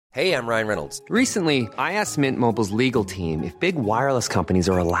Hey, I'm Ryan Reynolds. Recently, I asked Mint Mobile's legal team if big wireless companies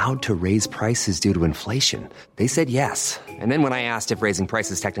are allowed to raise prices due to inflation. They said yes. And then when I asked if raising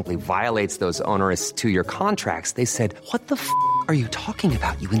prices technically violates those onerous two-year contracts, they said, "What the f*** are you talking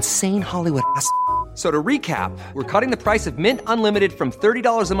about, you insane Hollywood ass?" So to recap, we're cutting the price of Mint Unlimited from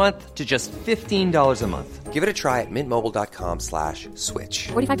 $30 a month to just $15 a month. Give it a try at mintmobile.com/switch.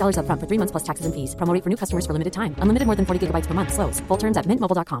 $45 up front for 3 months plus taxes and fees. Promo rate for new customers for limited time. Unlimited more than 40 gigabytes per month. Slows full terms at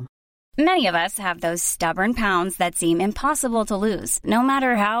mintmobile.com. Many of us have those stubborn pounds that seem impossible to lose, no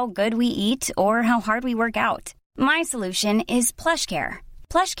matter how good we eat or how hard we work out. My solution is PlushCare.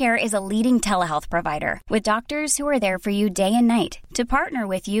 PlushCare is a leading telehealth provider with doctors who are there for you day and night to partner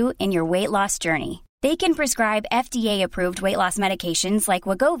with you in your weight loss journey. They can prescribe FDA-approved weight loss medications like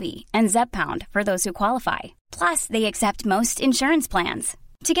Wegovy and Zepbound for those who qualify. Plus, they accept most insurance plans.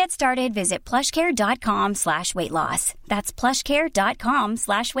 To get started, visit plushcare.com/weightloss. That's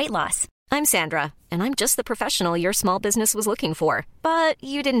plushcare.com/weightloss. I'm Sandra, and I'm just the professional your small business was looking for. But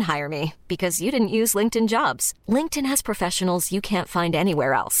you didn't hire me because you didn't use LinkedIn Jobs. LinkedIn has professionals you can't find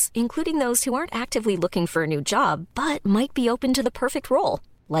anywhere else, including those who aren't actively looking for a new job, but might be open to the perfect role,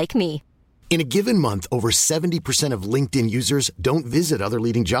 like me. In a given month, over 70% of LinkedIn users don't visit other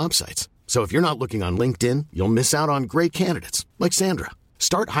leading job sites. So if you're not looking on LinkedIn, you'll miss out on great candidates like Sandra.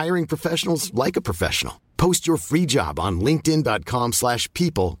 Start hiring professionals like a professional. Post your free job on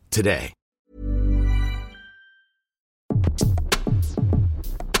linkedin.com/people today.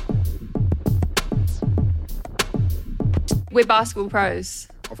 We're basketball pros.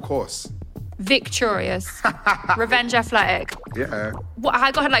 Of course. Victorious. Revenge athletic. Yeah.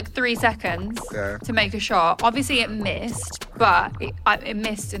 I got like 3 seconds to make a shot. Obviously it missed, but it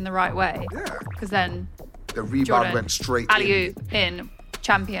missed in the right way. Yeah. Because then the rebound Jordan, went straight alley-oop in.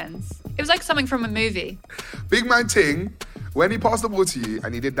 Champions. It was like something from a movie. Big man Ting, when he passed the ball to you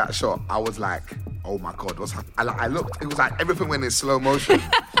and he did that shot, I was like, oh my God, what's happening? I looked, it was like everything went in slow motion.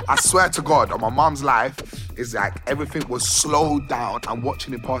 I swear to God, on my mum's life, it's like everything was slowed down. I'm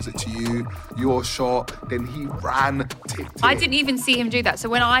watching him pass it to you, your shot, then he ran, tipped it. I didn't even see him do that. So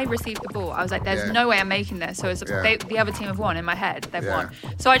when I received the ball, I was like, there's no way I'm making this. So the other team have won in my head. They've won.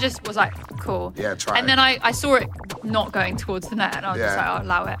 So I just was like, cool. Yeah, try And then I saw it not going towards the net and I was just like, I'll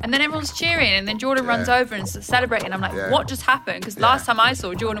allow it. And then everyone's cheering and then Jordan runs over and celebrating. I'm like, what just happened? Because last time I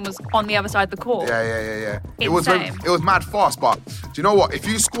saw, Jordan was on the other side of the court. Yeah. Insane. It was mad fast, but do you know what? If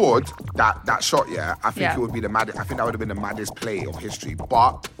you scored that shot, I think it would be the maddest. I think that would have been the maddest play of history.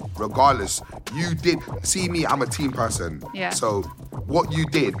 But regardless, you did see me. I'm a team person. Yeah. So what you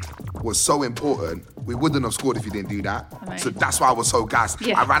did was so important. We wouldn't have scored if you didn't do that. Amazing. So that's why I was so gassed.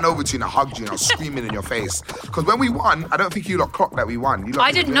 Yeah. I ran over to you and I hugged you and I was screaming in your face. Because when we won, I don't think you lot clocked that we won.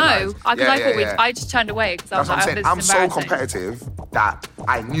 I didn't know. I just turned away because I was like, this I'm is so embarrassing. competitive that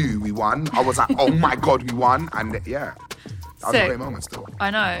I knew we won. I was like, oh my God, we won. And that was a great moment still. I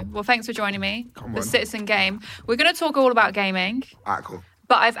know. Well, thanks for joining me. Come the on. Citizen Game. We're going to talk all about gaming. All right, cool.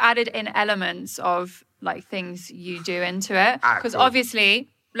 But I've added in elements of like things you do into it. Because obviously,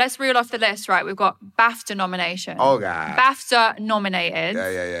 let's reel off the list, right? We've got BAFTA nomination. Oh, God. BAFTA nominated.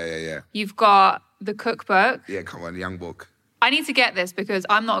 Yeah. You've got the cookbook. Yeah, come on, the young book. I need to get this because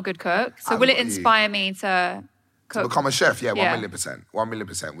I'm not a good cook. So will it inspire me to cook? To become a chef, 1 million%. 1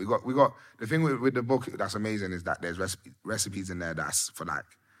 million%. We got the thing with the book that's amazing is that there's recipes in there that's for like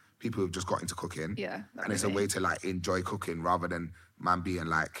people who've just got into cooking. Yeah. And it's a way to like enjoy cooking rather than man being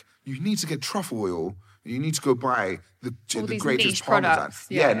like, you need to get truffle oil. You need to go buy the greatest products.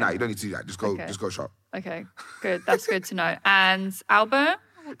 Yeah, no, you don't need to do that. Just go shop. Okay, good. That's good to know. And album?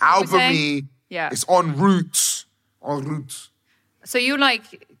 Album-y. Yeah. It's en route. En route. So you're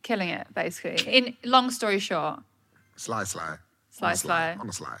like killing it, basically. In long story short. Sly. Sly. On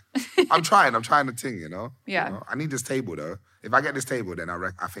the sly. I'm trying the thing, you know? Yeah. You know? I need this table, though. If I get this table, then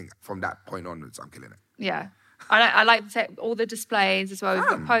I think from that point onwards, I'm killing it. Yeah. I like all the displays as well. We've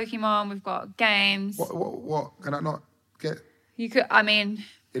got Pokemon, we've got games. What? Can I not get? You could, I mean,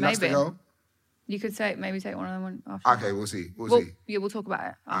 maybe. Go? You could maybe take one of them after. Okay, we'll see. We'll see. Yeah, we'll talk about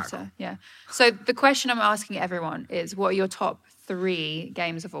it after. Right, cool. Yeah. So the question I'm asking everyone is, what are your top 3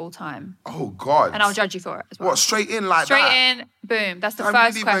 games of all time? Oh, God. And I'll judge you for it as well. What, straight in like straight that? Straight in, boom. That's the I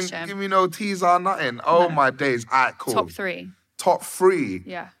first didn't question. Even give me no teaser, nothing. Oh, my days. All right, cool. Top 3. Top 3?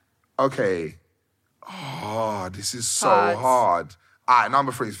 Yeah. Okay. Oh, this is so hard. All right,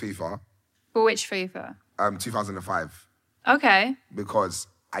 number 3 is FIFA. But which FIFA? 2005. Okay. Because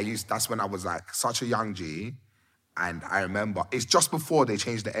that's when I was like such a young G. And I remember, it's just before they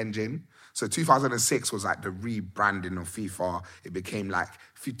changed the engine. So 2006 was like the rebranding of FIFA. It became like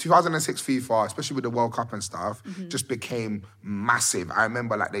 2006 FIFA, especially with the World Cup and stuff, just became massive. I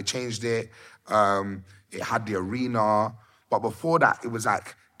remember like they changed it. It had the arena. But before that, it was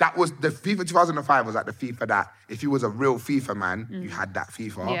like, that was the FIFA 2005 was like the FIFA that if you was a real FIFA man, you had that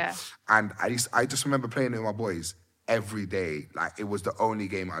FIFA. Yeah. And I just remember playing it with my boys every day. Like it was the only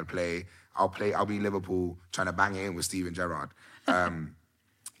game I'd play. I'll be Liverpool trying to bang it in with Steven Gerrard.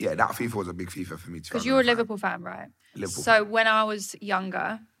 Yeah, that FIFA was a big FIFA for me. Because you're a Liverpool fan, right? Liverpool. So when I was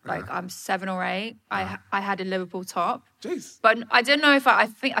younger, like I'm 7 or 8, I had a Liverpool top. Jeez. But I don't know if I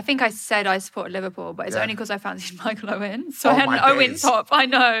think I said I supported Liverpool, but it's only because I fancied Michael Owen. So I had an Owen top, I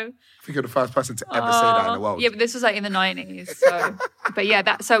know. I think you're the first person to ever say that in the world. Yeah, but this was like in the 90s. So, but yeah,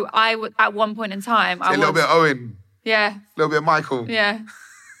 at one point in time, a little bit of Owen. Yeah. A little bit of Michael. Yeah,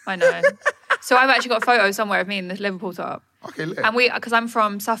 I know. So I've actually got a photo somewhere of me in the Liverpool top. Okay, lit. And because I'm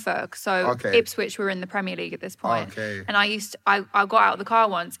from Suffolk, so Ipswich were in the Premier League at this point. Okay. And I got out of the car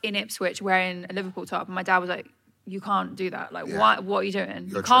once in Ipswich wearing a Liverpool top, and my dad was like, "You can't do that. Like, what are you doing?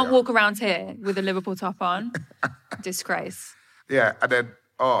 You can't walk around here with a Liverpool top on. Disgrace." Yeah, and then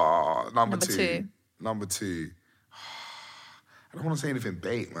number two. Number two. I don't want to say anything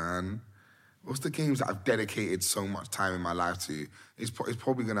bait, man. What's the games that I've dedicated so much time in my life to? It's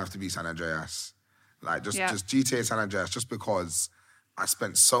probably gonna have to be San Andreas. Like just GTA San Andreas, just because I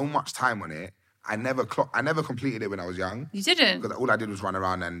spent so much time on it. I never completed it when I was young. You didn't? Because all I did was run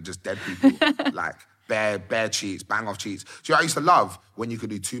around and just dead people. Like bare cheats, bang off cheats. Do you know what I used to love? When you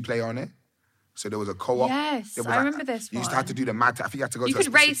could do 2-player on it. So there was a co-op. Yes, I remember this one. You used to have to do the map. I think you had to go to You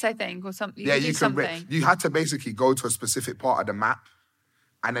could race, I think, or something. Yeah, you could race. You had to basically go to a specific part of the map.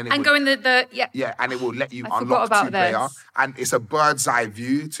 And then go in the Yeah, and it will let you unlock 2-player. And it's a bird's eye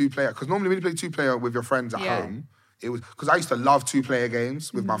view, 2-player. Because normally when you play 2-player with your friends at home, it was because I used to love 2-player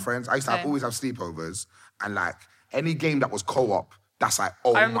games with my friends. I used to always have sleepovers, and like any game that was co-op, that's like,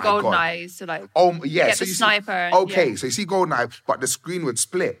 oh my God. I remember GoldenEye used to like get the sniper. So you see GoldenEye, but the screen would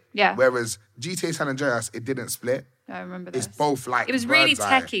split. Yeah. Whereas GTA San Andreas, it didn't split. I remember this. It's both like it was really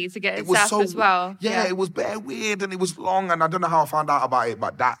techie to get it set up as well. Yeah, it was very weird and it was long, and I don't know how I found out about it,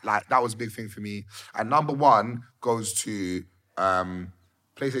 but that was a big thing for me. And number 1 goes to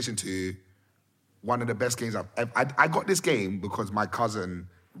PlayStation 2. One of the best games I got this game because my cousin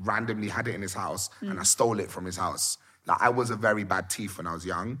randomly had it in his house and I stole it from his house. Like I was a very bad thief when I was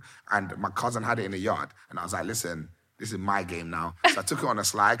young, and my cousin had it in the yard, and I was like, listen, this is my game now. So I took it on a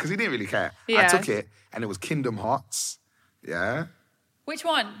slide because he didn't really care. I took it, and it was Kingdom Hearts. Yeah. Which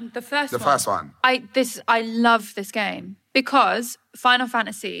one? The first one? The first one. I love this game because Final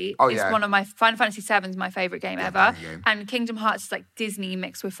Fantasy is one of my... Final Fantasy 7 is my favourite game ever. Game. And Kingdom Hearts is like Disney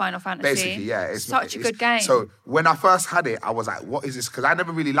mixed with Final Fantasy. Basically, yeah. It's such a good game. So when I first had it, I was like, what is this? Because I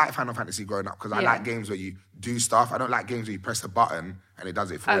never really liked Final Fantasy growing up because I like games where you do stuff. I don't like games where you press a button and it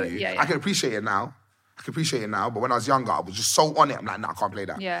does it for you. Yeah. I can appreciate it now. But when I was younger, I was just so on it. I'm like, no, I can't play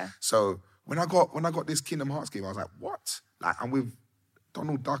that. Yeah. So when I got this Kingdom Hearts game, I was like, what? Like, I'm with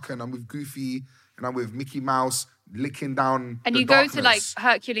Donald Duck and I'm with Goofy and I'm with Mickey Mouse licking down and the you darkness. go to like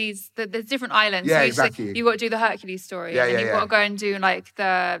Hercules, there's different islands. Yeah, so exactly. You got to do the Hercules story. And you've got to go and do like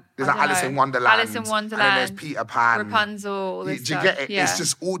the... There's like Alice in Wonderland. Alice in Wonderland. And then there's Peter Pan. Rapunzel, all this Do you stuff. get it? Yeah. It's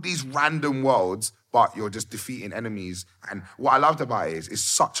just all these random worlds, but you're just defeating enemies. And what I loved about it is it's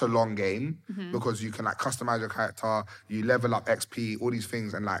such a long game because you can like customize your character, you level up XP, all these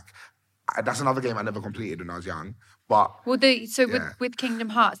things. And like, that's another game I never completed when I was young. But with Kingdom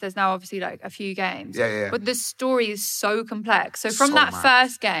Hearts, there's now obviously like a few games. Yeah. But the story is so complex. So from that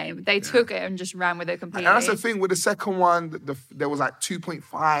first game, they took it and just ran with it completely. And that's the thing with the second one. There was like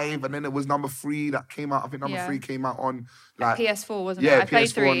 2.5, and then there was number 3 that came out. I think number 3 came out on like PS4, wasn't it? I played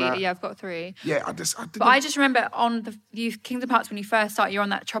PS4 3. Yeah, I've got 3. Yeah, I just remember on Kingdom Hearts when you first start, you're on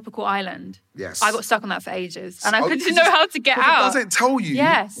that tropical island. Yes. I got stuck on that for ages, and I didn't know how to get out. It doesn't tell you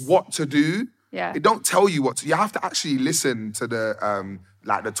what to do. Yeah. It don't tell you what to... You have to actually listen to the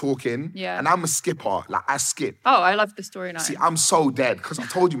the talking. Yeah. And I'm a skipper. Like, I skip. Oh, I love the storyline. See, I'm so dead because I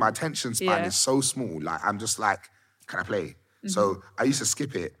told you my attention span is so small. Like, I'm just like, can I play? Mm-hmm. So I used to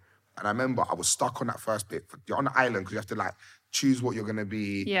skip it. And I remember I was stuck on that first bit. You're on the island because you have to like choose what you're going to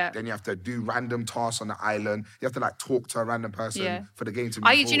be. Yeah. Then you have to do random tasks on the island. You have to like talk to a random person for the game to move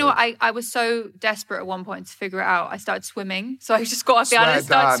forward. Do you know what? I was so desperate at one point to figure it out. I started swimming. So I just got off the island and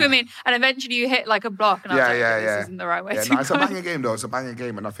started swimming. And eventually you hit like a block. And I was like, this isn't the right way to go. It's a banging game though. It's a banging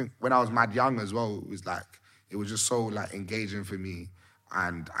game. And I think when I was mad young as well, it was just so like engaging for me.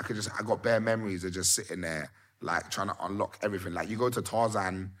 And I got bare memories of just sitting there like trying to unlock everything. Like you go to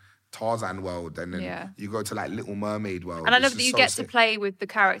Tarzan Tarzan world, and then you go to like Little Mermaid world. And I love that you get to play with the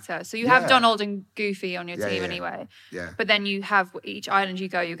character. So you have Donald and Goofy on your team anyway. Yeah. But then you have each island you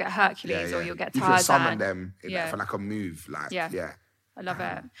go, you get Hercules or you'll get Tarzan. You can summon them for like a move. Like, I love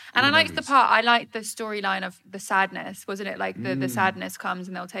it. And I like the part, I like the storyline of the sadness. Wasn't it like the sadness comes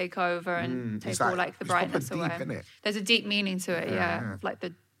and they'll take over and take all like the brightness away. Deep, there's a deep meaning to it, like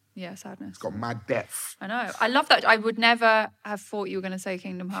the sadness. It's got mad depth. I know. I love that. I would never have thought you were going to say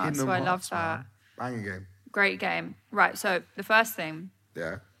Kingdom Hearts, so I love that. Banging game. Great game. Right, so the first thing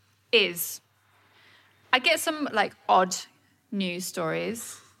is I get some like odd news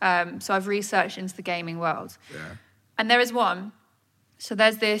stories. So I've researched into the gaming world. Yeah. And there is one. So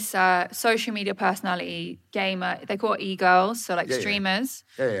there's this social media personality gamer. They call it e-girls, so like streamers.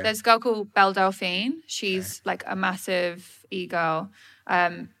 Yeah. There's a girl called Belle Delphine. She's like a massive e-girl.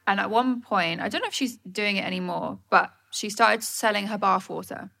 And at one point, I don't know if she's doing it anymore, but she started selling her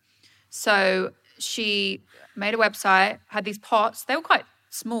bathwater. So she made a website, had these pots. They were quite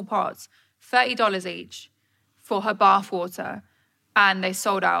small pots, $30 each for her bathwater. And they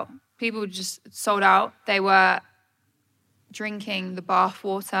sold out. People just sold out. They were drinking the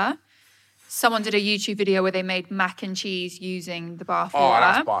bathwater. Someone did a YouTube video where they made mac and cheese using the bathwater. Oh,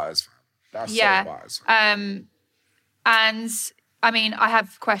 that's bars. That's so bars. And I mean, I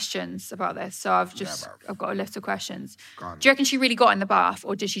have questions about this, so I've got a list of questions. Do you reckon she really got in the bath,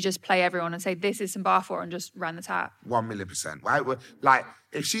 or did she just play everyone and say, this is some bathwater, and just ran the tap? 1,000,000%. Right? Like,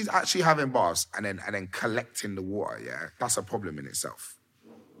 if she's actually having baths and then collecting the water, that's a problem in itself.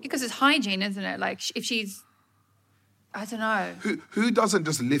 Because it's hygiene, isn't it? Like, if she's, I don't know. Who doesn't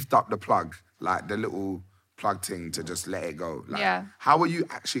just lift up the plug, like the little plug thing, to just let it go? Like, how are you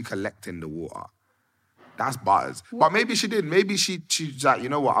actually collecting the water? That's buzz. But maybe she did. Maybe she's like, you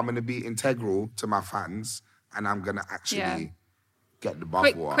know what? I'm going to be integral to my fans and I'm going to actually get the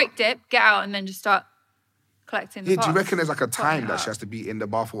bath water. Quick dip, get out, and then just start collecting the do you reckon there's like a time that she has to be in the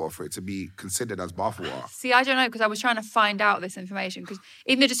bath water for it to be considered as bath water? See, I don't know, because I was trying to find out this information. Because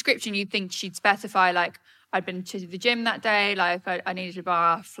in the description, you'd think she'd specify, like, I'd been to the gym that day, like, I needed a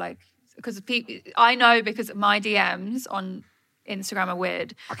bath, like, because I know because my DMs on Instagram are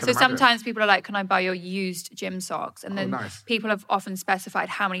weird. So sometimes people are like, can I buy your used gym socks? And then people have often specified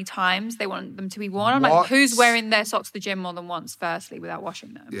how many times they want them to be worn. I'm like, who's wearing their socks to the gym more than once, firstly, without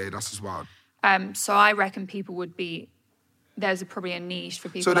washing them? Yeah, that's just wild. So I reckon people would be, there's probably a niche for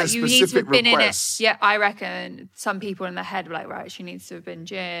people. So like, you need to have been requests. in it. Yeah, I reckon some people in their head were like, right, she needs to have been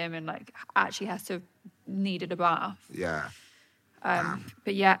gym and like actually has to have needed a bath. Yeah.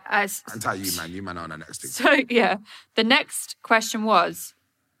 But yeah, you man are on the next thing. So yeah, the next question was,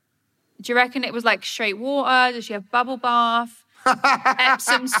 do you reckon it was like straight water? Does she have bubble bath?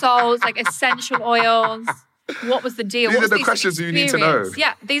 Epsom salts, like essential oils? What was the deal? These are the questions you need to know.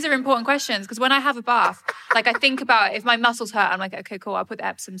 Yeah, these are important questions, because when I have a bath, like I think about if my muscles hurt, I'm like, okay, cool, I'll put the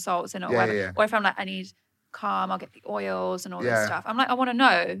Epsom salts in or whatever. Yeah. Or if I'm like, I need calm, I'll get the oils and all this stuff. I'm like, I want to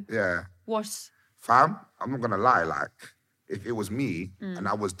know. Yeah. Fam, I'm not going to lie, like, if it was me and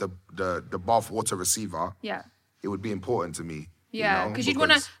I was the bath water receiver, it would be important to me. Yeah, because you'd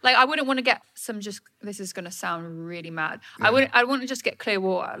want to, like, I wouldn't want to get some this is going to sound really mad. I want to just get clear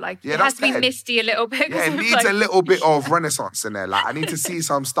water. Like, it has to be misty a little bit. Yeah, it needs a little bit of renaissance in there. Like, I need to see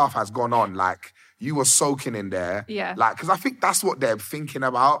some stuff has gone on. Like, you were soaking in there. Yeah. Like, because I think that's what they're thinking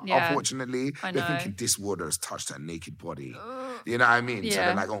about, Yeah. unfortunately. I know. They're thinking this water has touched her naked body. You know what I mean? Yeah. So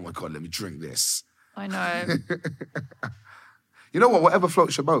they're like, oh my God, let me drink this. I know. You know what? Whatever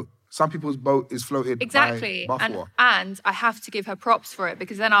floats your boat. Some people's boat is floated Exactly. by bath water. And I have to give her props for it,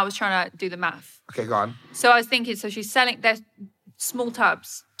 because then I was trying to do the math. Okay, go on. So I was thinking, so she's selling, they're small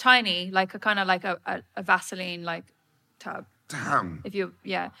tubs, tiny, like a kind of like a Vaseline like tub. Damn.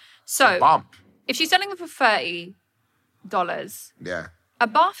 So bump. If she's selling them for $30, yeah, a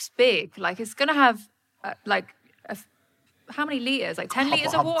bath's big. Like, it's going to have how many litres? Like 10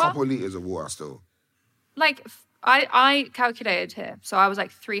 litres of water? A couple of litres of water still. Like, I calculated here. So I was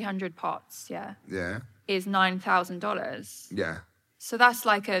like 300 pots, Yeah. is $9,000. Yeah. So that's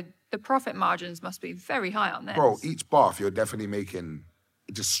like the profit margins must be very high on this. Bro, each bath you're definitely making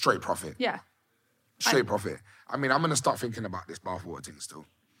just straight profit. Yeah. Straight profit. I mean, I'm going to start thinking about this bath water thing still.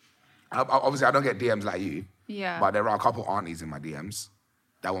 Obviously, I don't get DMs like you. Yeah. But there are a couple aunties in my DMs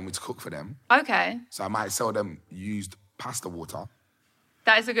that want me to cook for them. Okay. So I might sell them used pasta water.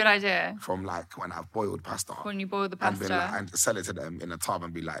 That is a good idea. From like when I've boiled pasta. When you boil the pasta. And sell it to them in a tub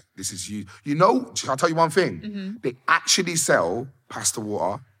and be like, this is you. You know, I'll tell you one thing. Mm-hmm. They actually sell pasta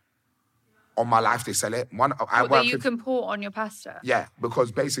water. On my life, they sell it. That you can pour on your pasta? Yeah,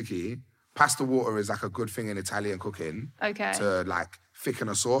 because basically, pasta water is like a good thing in Italian cooking. Okay. To like thicken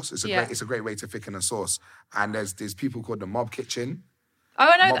a sauce. It's a great way to thicken a sauce. And there's people called the Mob Kitchen. Oh,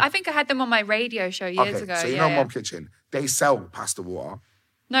 I know. I think I had them on my radio show years ago. So you know Mob Kitchen. They sell pasta water.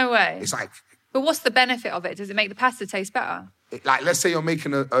 No way. It's like... But what's the benefit of it? Does it make the pasta taste better? Like, let's say you're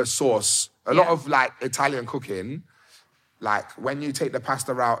making a sauce. A lot of, like, Italian cooking, like, when you take the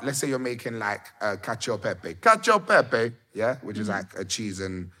pasta out, let's say you're making, like, cacio e pepe, yeah? Which is, like, a cheese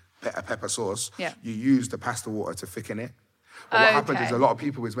and a pepper sauce. Yeah. You use the pasta water to thicken it. But what happens is a lot of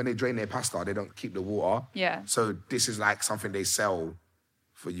people is when they drain their pasta, they don't keep the water. Yeah. So this is, like, something they sell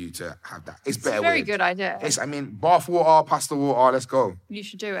for you to have that. It's better. It's a very good idea. Bath water, pasta water, let's go. You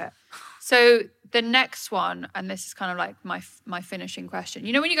should do it. So the next one, and this is kind of like my finishing question.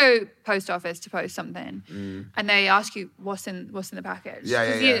 You know when you go post office to post something, and they ask you what's in the package?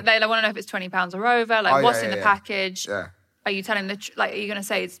 Yeah. They want to know if it's £20 or over. Like, what's in the package? Yeah. Are you telling are you going to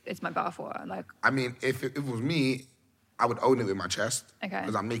say it's my bath water? Like, I mean, if it was me, I would own it with my chest. Okay.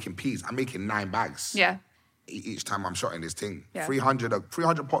 Because I'm making peas. I'm making 9 bags. Yeah. Each time I'm shotting this thing. Yeah.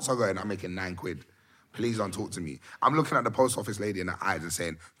 300 pots I go in, I'm making £9. Please don't talk to me. I'm looking at the post office lady in the eyes and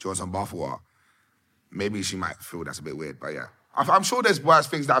saying, do you want some bath water? Maybe she might feel that's a bit weird, but yeah. I'm sure there's worse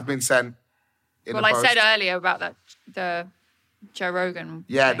things that have been sent in the post. Well, I said earlier about that, the Joe Rogan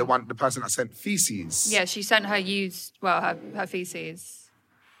Yeah, thing. the person that sent feces. Yeah, she sent her her feces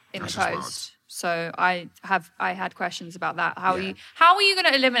in That's the just post. wild. So I had questions about that. How are you going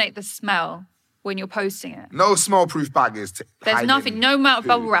to eliminate the smell when you're posting it? No smell-proof bag is There's nothing. No amount of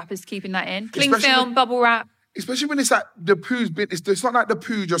bubble wrap is keeping that in. Cling Especially film, bubble wrap. Especially when it's like the poo's been... It's not like the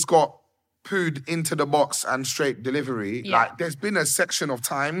poo just got pooed into the box and straight delivery. Yeah. Like, there's been a section of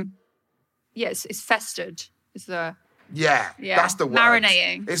time. Yes, it's festered. Is the... Yeah, that's the word.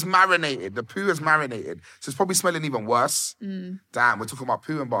 Marinating. It's marinated. The poo is marinated. So it's probably smelling even worse. Damn, we're talking about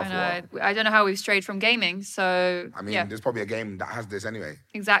poo and bath water. I don't know how we've strayed from gaming, so... I mean, there's probably a game that has this anyway.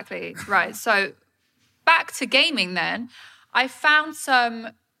 Exactly, right. So back to gaming then. I found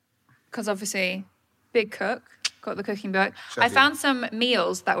some... Because obviously, big cook, got the cooking book. I found some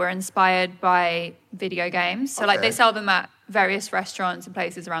meals that were inspired by video games. So, like, they sell them at various restaurants and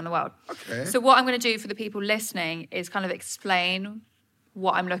places around the world. Okay. So what I'm going to do for the people listening is kind of explain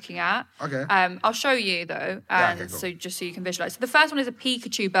what I'm looking at. Okay. I'll show you, though, and cool. so just so you can visualize. So the first one is a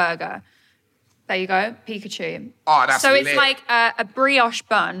Pikachu burger. There you go, Pikachu. Oh, that's So lit. it's like a brioche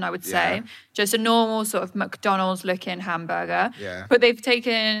bun, I would say. Yeah. Just a normal sort of McDonald's-looking hamburger. Yeah. But they've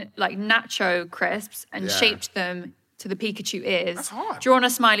taken like nacho crisps and Yeah. shaped them to the Pikachu ears. That's hard. Drawn a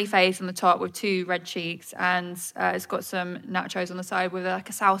smiley face on the top with 2 red cheeks, and it's got some nachos on the side with like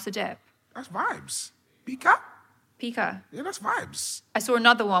a salsa dip. That's vibes. Pika? Pika. Yeah, that's vibes. I saw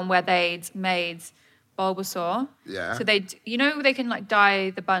another one where they'd made Bulbasaur. Yeah. So they can like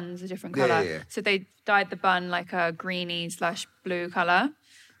dye the buns a different colour. Yeah. So they dyed the bun like a greeny/blue colour.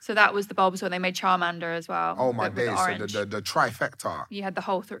 So that was the Bulbasaur. They made Charmander as well. Oh my with the days. orange. So the trifecta. You had the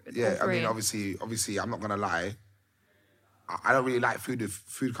whole three. Yeah, I mean, obviously, I'm not gonna lie. I don't really like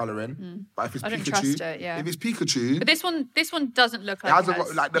food colouring, but if it's I Pikachu, don't trust it, yeah. if it's Pikachu, But this one doesn't look like it has it a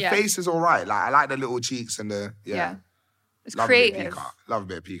lot, like the face is all right. Like I like the little cheeks and the It's Love creative. Love a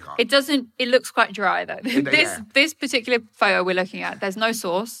bit of peacock. It looks quite dry though. This particular photo we're looking at, there's no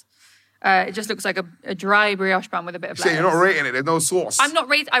sauce. It just looks like a dry brioche bun with a bit of lettuce. You're not rating it. There's no sauce. I'm not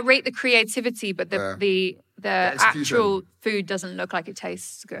rating. I rate the creativity, but the actual food doesn't look like it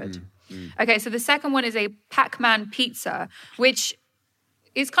tastes good. Okay, so the second one is a Pac-Man pizza, which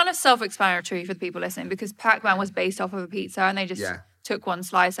is kind of self-explanatory for the people listening because Pac-Man was based off of a pizza and they just took one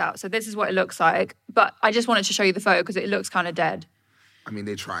slice out. So this is what it looks like. But I just wanted to show you the photo because it looks kind of dead. I mean,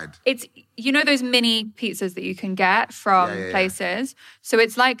 they tried. It's, you know those mini pizzas that you can get from places? So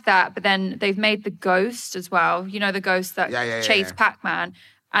it's like that, but then they've made the ghost as well. You know, the ghost that chased Pac-Man.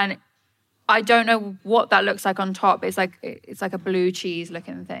 And I don't know what that looks like on top. It's like a blue cheese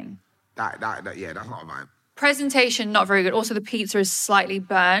looking thing. That's not a vibe. Presentation, not very good. Also, the pizza is slightly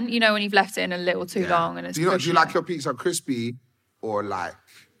burnt. You know, when you've left it in a little too long and it's do you like your pizza crispy or like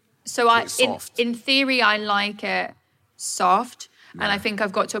soft? In theory, I like it soft. And I think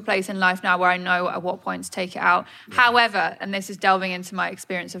I've got to a place in life now where I know at what point to take it out. Yeah. However, and this is delving into my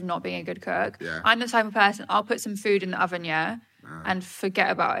experience of not being a good cook, I'm the type of person, I'll put some food in the oven, and forget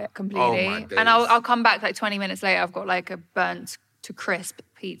about it completely. Oh my days. And I'll come back like 20 minutes later, I've got like a burnt to crisp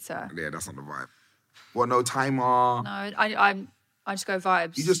pizza. Yeah, that's not the vibe. What, no timer? No, I just go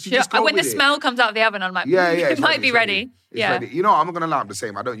vibes. You just go when the with it. smell comes out of the oven, I'm like, it might be ready. It's ready. You know, I'm not going to lie, I'm the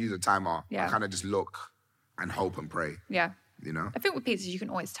same. I don't use a timer. Yeah. I kind of just look and hope and pray. Yeah. You know? I think with pizzas, you can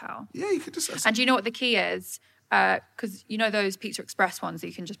always tell. Yeah, you can just... And do you know what the key is? because you know those Pizza Express ones that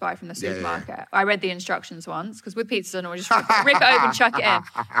you can just buy from the supermarket. Yeah. I read the instructions once, because with pizzas, I don't just rip it open, chuck it in.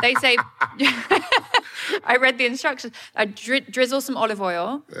 They say, I read the instructions. Drizzle some olive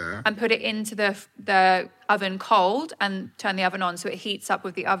oil and put it into the oven cold and turn the oven on so it heats up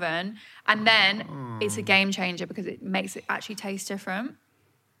with the oven. And then it's a game changer because it makes it actually taste different.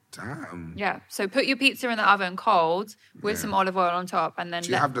 Damn. Yeah. So put your pizza in the oven cold with some olive oil on top, and then. Do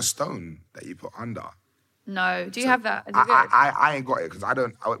you have the stone that you put under? No. Do you have that? Is it good? I ain't got it because I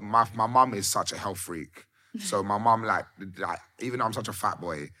don't. My mum is such a health freak. So my mum like even though I'm such a fat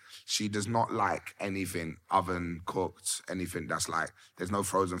boy, she does not like anything oven cooked, anything that's like there's no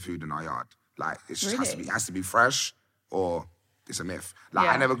frozen food in our yard. Like it just has to be fresh, or it's a myth. Like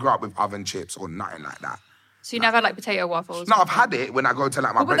I never grew up with oven chips or nothing like that. So you never had like potato waffles? No, I've had it when I go to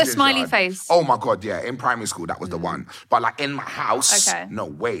like my brethren's the smiley yard. face? Oh my God, yeah. In primary school, that was the one. But like in my house, no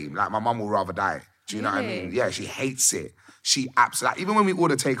way. Like my mum will rather die. Do you know what I mean? Yeah, she hates it. She absolutely, like, even when we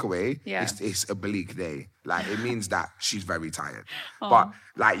order takeaway, it's a bleak day. Like it means that she's very tired. But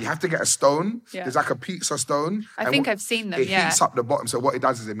like you have to get a stone. Yeah. There's like a pizza stone. I think I've seen them, It heats up the bottom. So what it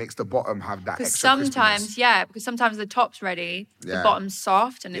does is it makes the bottom have that extra sometimes, crispiness. because sometimes the top's ready, the bottom's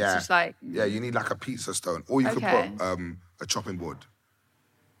soft, and it's just like... Yeah, you need like a pizza stone. Or you could put a chopping board.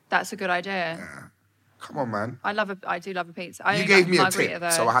 That's a good idea. Yeah. Come on, man. I do love a pizza. You gave me a tip,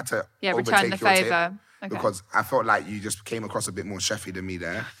 so I had to return the favour. Okay. Because I felt like you just came across a bit more chefy than me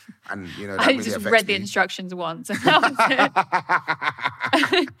there. And, you know, that I really just affects read the me. instructions once. And that was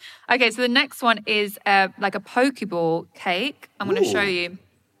it. Okay, so the next one is like a Pokeball cake. I'm going to show you.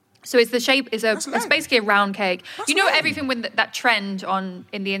 So it's the shape, it's basically a round cake. You know everything with that trend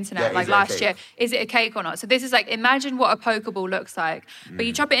in the internet, like last year, is it a cake or not? So this is like, imagine what a Pokeball looks like. But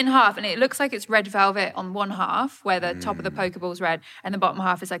you chop it in half and it looks like it's red velvet on one half, where the top of the Pokeball's red, and the bottom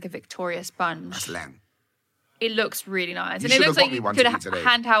half is like a Victoria sponge. That's lamb. It looks really nice. You and it looks like you could today.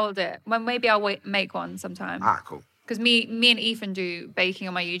 hand toweled it. Well, maybe I'll make one sometime. Cool. Because me and Ethan do baking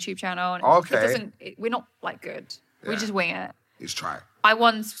on my YouTube channel. And we're not like good. Yeah. We just wing it. Let's try it.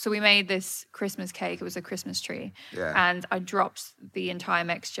 We made this Christmas cake. It was a Christmas tree. Yeah. And I dropped the entire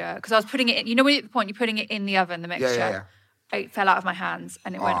mixture. Because I was putting it in, you know, at the point you're putting it in the oven, the mixture. Yeah. It fell out of my hands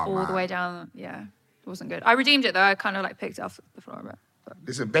and it went all the way down. Yeah. It wasn't good. I redeemed it though. I kind of like picked it off the floor a bit.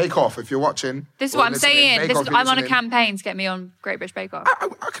 Listen, Bake Off, if you're watching. This is what I'm saying. I'm on a campaign to get me on Great British Bake Off.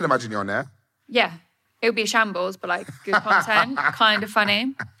 I can imagine you're on there. Yeah. It would be a shambles, but like good content, kind of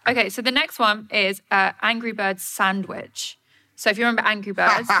funny. Okay, so the next one is Angry Birds sandwich. So if you remember Angry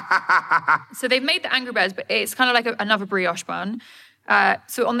Birds, so they've made the Angry Birds, but it's kind of like another brioche bun.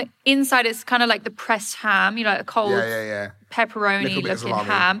 So on the inside, it's kind of like the pressed ham, you know, like a cold pepperoni-looking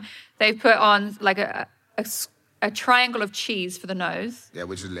ham. They've put on like a triangle of cheese for the nose. Yeah,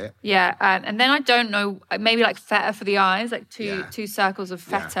 which is lit. Yeah, and then I don't know, maybe like feta for the eyes, like two circles of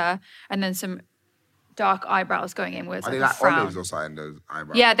feta, and then some dark eyebrows going in with. Are they like olives or something, those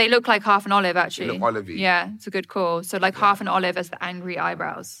eyebrows? Yeah, they look like half an olive, actually. They look olivey. Yeah, it's a good call. So like half an olive as the angry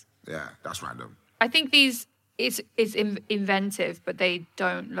eyebrows. Yeah, that's random. I think it's inventive, but they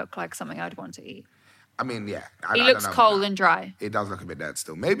don't look like something I'd want to eat. I mean, yeah. It looks cold and dry. It does look a bit dead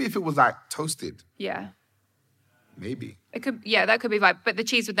still. Maybe if it was like toasted. Yeah. Maybe. It could, that could be vibe. But the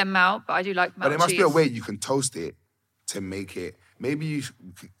cheese would then melt, but I do like melt cheese. But there must be a way you can toast it to make it. Maybe you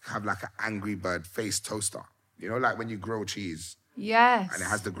have like an Angry Bird face toaster. You know, like when you grill cheese. Yes. And it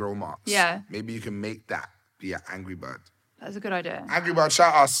has the grill marks. Yeah. Maybe you can make that be an Angry Bird. That's a good idea. Angry Bird,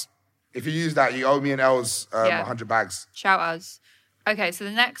 shout us. If you use that, you owe me and Els 100 bags. Shout us. Okay, so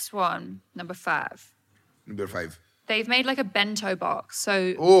the next one, number 5. Number 5. They've made like a bento box.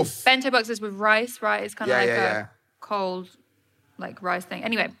 So bento boxes with rice, right? It's kind of a cold like rice thing.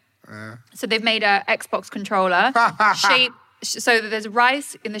 Anyway, so they've made a Xbox controller shape. So there's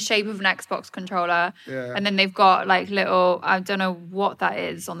rice in the shape of an Xbox controller. Yeah. And then they've got like little, I don't know what that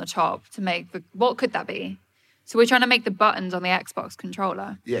is on the top to make what could that be? So we're trying to make the buttons on the Xbox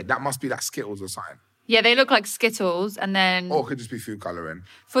controller. Yeah, that must be like Skittles or something. Yeah, they look like Skittles, and then... Or it could just be food colouring.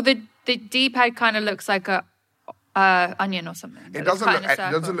 For the D-pad kind of looks like a onion or something. It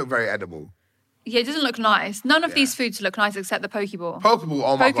doesn't look very edible. Yeah, it doesn't look nice. None of these foods look nice except the Pokeball. Pokeball,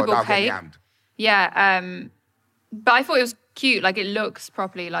 oh my God, I'll get yammed. Yeah, but I thought it was cute. Like, it looks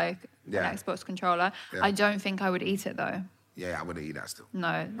properly like an Xbox controller. Yeah. I don't think I would eat it, though. Yeah, I wouldn't eat that still.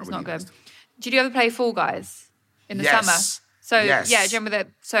 No, it's not good. Did you ever play Fall Guys in the summer? So, do you remember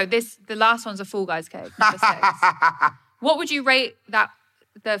the last one's a Fall Guys cake, number 6. What would you rate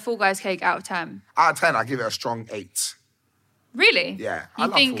the Fall Guys cake out of 10? Out of 10, I'd give it a strong 8. Really? Yeah, I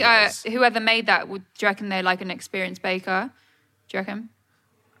think whoever made that, do you reckon they're like an experienced baker? Do you reckon?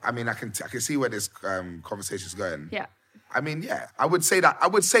 I mean, I can see where this conversation's going. Yeah. I mean, yeah, I would say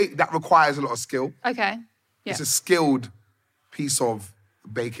that requires a lot of skill. Okay. Yeah. It's a skilled piece of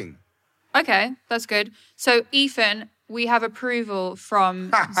baking. Okay, that's good. So, Ethan, we have approval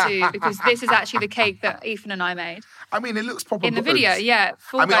from ZUU because this is actually the cake that Ethan and I made. I mean, it looks proper in the good. video, yeah.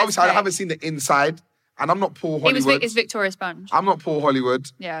 Obviously, I haven't seen the inside, and I'm not Paul Hollywood. It's Victoria Sponge. I'm not Paul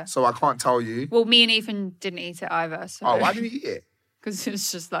Hollywood. Yeah. So I can't tell you. Well, me and Ethan didn't eat it either. So. Oh, why didn't you eat it? Because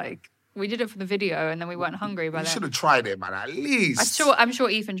it's just like, we did it for the video and then we weren't hungry by then. You should have tried it, man, at least. I'm sure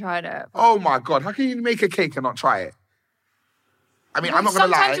Ethan tried it. Oh my God, how can you make a cake and not try it? I mean, I'm not going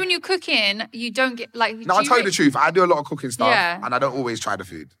to lie. Sometimes when you're cooking, you don't get, like... No, I'll tell you the truth. I do a lot of cooking stuff, Yeah. and I don't always try the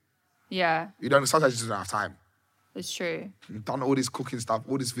food. Yeah. Sometimes you just don't have time. It's true. You've done all this cooking stuff,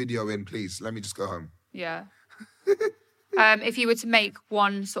 all this video in, please, let me just go home. Yeah. If you were to make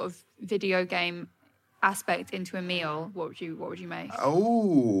one sort of video game aspect into a meal, what would you make?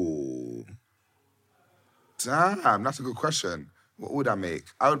 Oh. Damn, that's a good question. What would I make?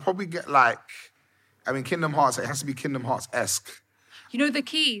 I would probably get Kingdom Hearts, it has to be Kingdom Hearts-esque. You know the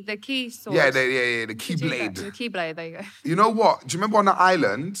key sword. Yeah, the key blade. The key blade, there you go. You know what? Do you remember on the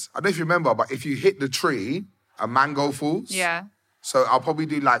island? I don't know if you remember, but if you hit the tree, a mango falls. Yeah. So I'll probably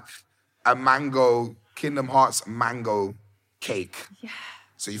do like a Kingdom Hearts mango cake. Yeah.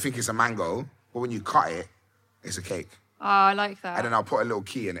 So you think it's a mango, but when you cut it, it's a cake. Oh, I like that. And then I'll put a little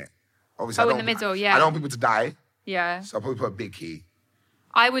key in it. Obviously, in the middle, yeah. I don't want people to die. Yeah. So I'll probably put a big key.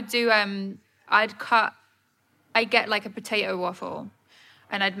 I would do, I'd get like a potato waffle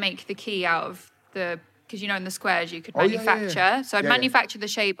and I'd make the key out of because in the squares you could manufacture. Yeah. So I'd manufacture the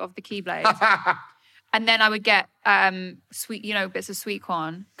shape of the keyblade. And then I would get bits of sweet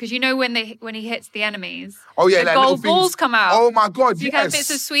corn. Because when he hits the enemies, the gold balls come out. Oh my God, so you get bits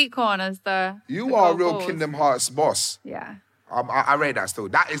of sweet corn as the You are a real balls. Kingdom Hearts boss. Yeah. I rate that still.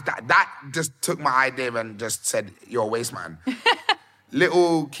 That just took my idea and just said, you're a waste man.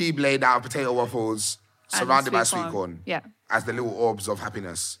 Little keyblade out of potato waffles, surrounded by sweet corn. Yeah. As the little orbs of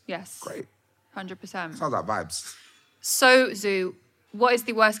happiness. Yes. Great. 100%. Sounds like vibes. So, ZUU, what is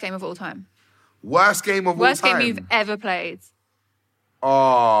the worst game of all time? Worst game of all time? Worst game you've ever played?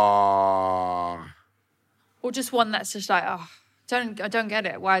 Oh. Or just one that's just like, I don't get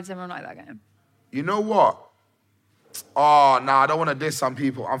it. Why does everyone like that game? You know what? Oh, no, I don't want to diss some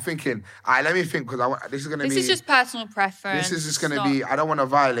people. I'm thinking, all right, let me think, because this is going to be... This is just personal preference. This is just going to be, I don't want to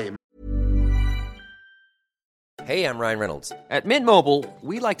violate. Hey, I'm Ryan Reynolds. At Mint Mobile,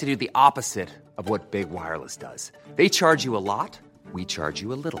 we like to do the opposite of what Big Wireless does. They charge you a lot, we charge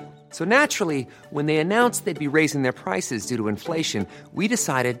you a little. So naturally, when they announced they'd be raising their prices due to inflation, we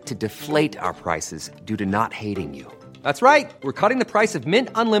decided to deflate our prices due to not hating you. That's right. We're cutting the price of Mint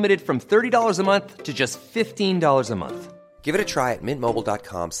Unlimited from $30 a month to just $15 a month. Give it a try at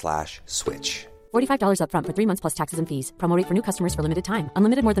mintmobile.com/switch. $45 up front for 3 months plus taxes and fees. Promo rate for new customers for limited time.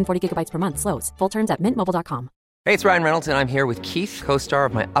 Unlimited more than 40 gigabytes per month. Slows full terms at mintmobile.com. Hey, it's Ryan Reynolds, and I'm here with Keith, co-star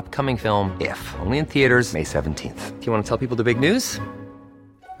of my upcoming film, If, only in theaters May 17th. Do you want to tell people the big news?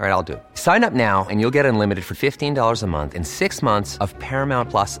 All right, I'll do it. Sign up now and you'll get unlimited for $15 a month and 6 months of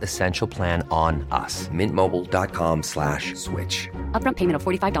Paramount Plus Essential Plan on us. Mintmobile.com/switch. Upfront payment of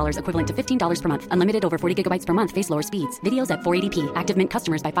 $45 equivalent to $15 per month. Unlimited over 40 gigabytes per month. Face lower speeds. Videos at 480p. Active Mint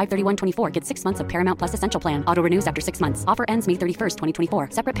customers by 531.24 get 6 months of Paramount Plus Essential Plan. Auto renews after 6 months. Offer ends May 31st, 2024.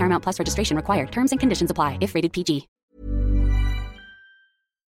 Separate Paramount Plus registration required. Terms and conditions apply if rated PG.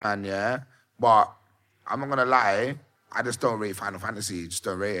 And yeah, but I'm not going to lie. I just don't rate Final Fantasy. Just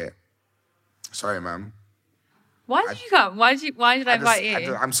don't rate it. Sorry, man. Why did you come? Why did I invite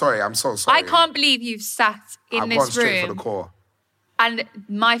you? I'm sorry. I'm so sorry. I can't believe you've sat in this room. I've gone straight for the core. And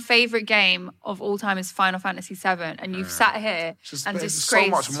my favourite game of all time is Final Fantasy VII. And you've sat here and disgraced... so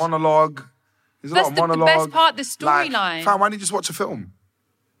much monologue. There's a lot of monologue. The best part, the storyline. Fam, why don't you just watch a film?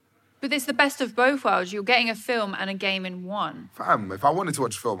 But it's the best of both worlds. You're getting a film and a game in one. Fam, if I wanted to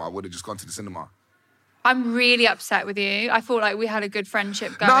watch a film, I would have just gone to the cinema. I'm really upset with you. I thought we had a good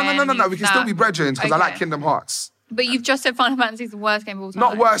friendship going. No. We can still be brethren because I like Kingdom Hearts. But you've just said Final Fantasy is the worst game of all time.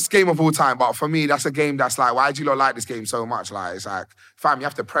 Not worst game of all time, but for me, that's a game that's like, why do you not like this game so much? Like, it's like, fam, you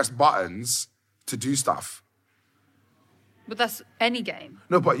have to press buttons to do stuff. But that's any game.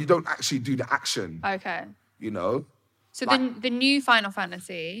 No, but you don't actually do the action. Okay. You know? So the new Final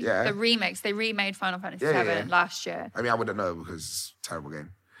Fantasy, the remakes, they remade Final Fantasy VII last year. I mean, I wouldn't know because it's a terrible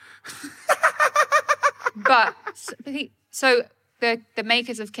game. But so the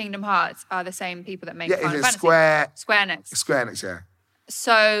makers of Kingdom Hearts are the same people that make Final Fantasy. Square Enix. Square Enix, yeah.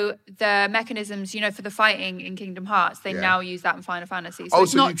 So the mechanisms, for the fighting in Kingdom Hearts, they now use that in Final Fantasy. So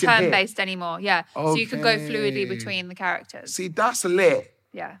it's not turn-based anymore. Yeah. Okay. So you can go fluidly between the characters. See, that's lit.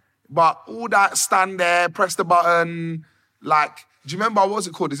 Yeah. But all that stand there, press the button, like, do you remember, what's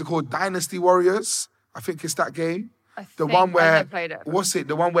it called? Is it called Dynasty Warriors? I think it's that game. The one where, I played it. What's it?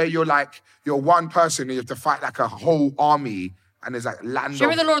 The one where you're one person and you have to fight like a whole army and there's like land. Do you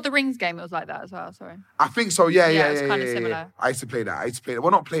remember the Lord of the Rings game? It was like that as well, sorry. I think so, yeah. It's kind of similar. I used to play that.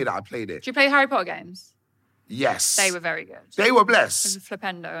 Well, not play that, I played it. Do you play Harry Potter games? Yes. They were very good. They were It blessed. was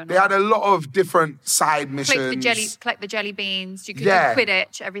Flipendo. They had a lot of different side missions. Collect the jelly beans. You could do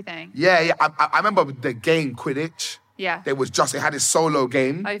Quidditch, everything. Yeah. I remember the game Quidditch. Yeah. It had its solo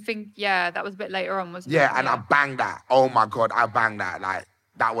game. I think, that was a bit later on, wasn't it? Yeah, and I banged that. Oh my God, I banged that. Like,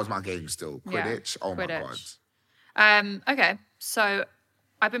 that was my game still. Quidditch. Yeah, my God. Okay, so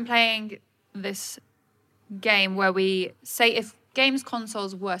I've been playing this game where we say if games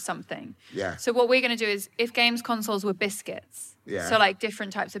consoles were something. Yeah. So what we're going to do is if games consoles were biscuits. Yeah. So like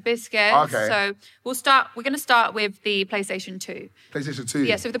different types of biscuits. Okay. So we're going to start with the PlayStation 2. PlayStation 2?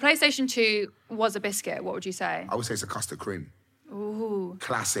 Yeah, so if the PlayStation 2 was a biscuit, what would you say? I would say it's a custard cream. Ooh.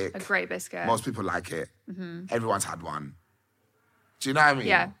 Classic. A great biscuit. Most people like it. Mm-hmm. Everyone's had one. Do you know what I mean?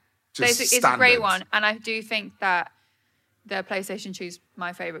 Yeah. It's a great one. And I do think that the PlayStation 2 is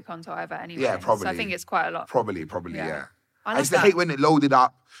my favourite console ever anyway. Yeah, probably. So I think it's quite a lot. Probably, yeah. I used to hate when it loaded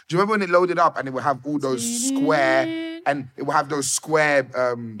up. Do you remember when it loaded up and it would have all those square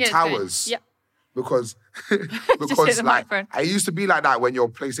towers? Yeah. Because like it used to be like that when your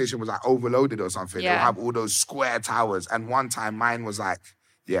PlayStation was like overloaded or something. Yeah. It would have all those square towers. And one time mine was like,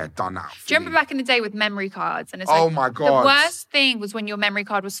 done now. Do you remember back in the day with memory cards? And it's oh my God. The worst thing was when your memory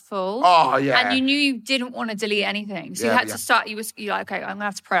card was full. Oh, yeah. And you knew you didn't want to delete anything. So you had to start, you're like, okay, I'm going to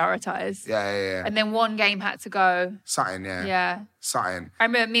have to prioritize. Yeah. And then one game had to go. Something, yeah. Yeah. Something. I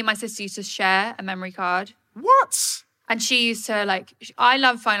remember me and my sister used to share a memory card. What? And she used to I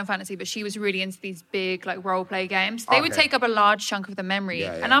love Final Fantasy, but she was really into these big role play games. They would take up a large chunk of the memory.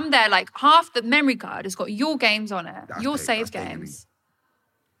 Yeah. And I'm there half the memory card has got your games on it, your save games.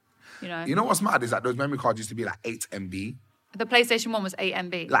 You know what's mad is that those memory cards used to be like 8 MB. The PlayStation 1 was 8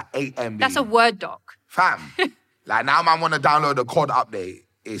 MB. Like 8 MB. That's a Word doc. Fam. Like now man want to download a COD update.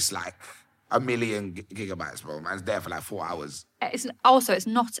 It's like 1 million gigabytes, bro. Man's there for like 4 hours. It's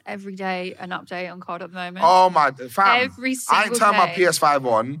not every day an update on COD at the moment. Oh my, fam. Every single I ain't turned my day. PS5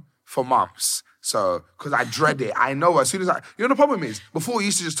 on for months. So, because I dread it. I know as soon as the problem is, before you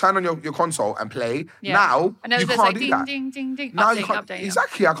used to just turn on your console and play. Yeah. Now, and you can't do that. Ding, ding, ding. Now update, you can't. update.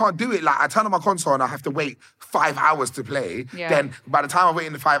 Exactly, I can't do it. Like, I turn on my console and I have to wait 5 hours to play. Yeah. Then, by the time I'm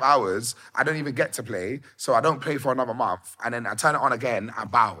waiting the 5 hours, I don't even get to play. So, I don't play for another month. And then I turn it on again and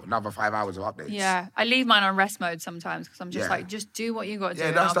another 5 hours of updates. Yeah. I leave mine on rest mode sometimes because I'm just just do what you got to do.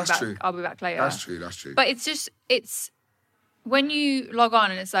 Yeah, that's true. I'll be back later. That's true. But it's when you log on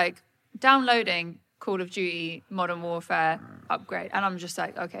and it's downloading Call of Duty Modern Warfare upgrade. And I'm just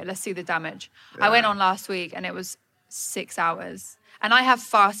okay, let's see the damage. Yeah. I went on last week and it was 6 hours. And I have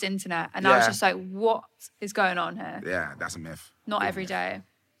fast internet. And I was just what is going on here? Yeah, that's a myth. Not every day.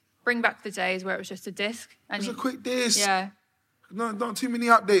 Bring back the days where it was just a disc. And it's a quick disc. Yeah. No, not too many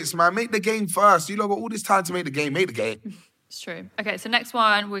updates, man. Make the game first. You lot got all this time to make the game. Make the game. It's true. Okay, so next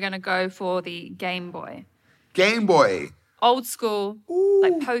one, we're going to go for the Game Boy. Game Boy. Old school,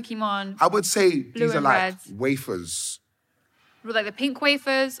 like Pokemon. I would say these are like reds. wafers. Like the pink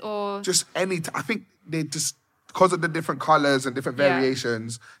wafers or? Just I think they just, because of the different colours and different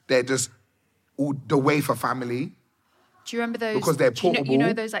variations, they're just all the wafer family. Do you remember those? Because they're portable. You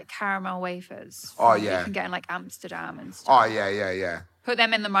know those caramel wafers? Oh, yeah. You can get in Amsterdam and stuff. Oh, yeah. Put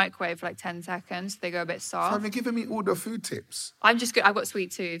them in the microwave for 10 seconds. They go a bit soft. So they're giving me all the food tips. I'm just good. I've got sweet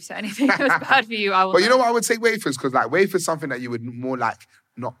tooth, so anything that was bad for you, I will. But you know what I would say wafers? Because wafers something that you would more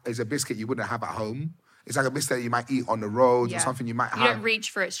not as a biscuit you wouldn't have at home. It's like a biscuit that you might eat on the road or something you might have. You don't reach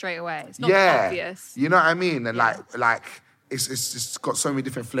for it straight away. It's not obvious. You know what I mean? And it's just got so many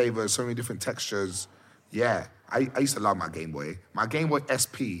different flavors, so many different textures. Yeah. I used to love my Game Boy. My Game Boy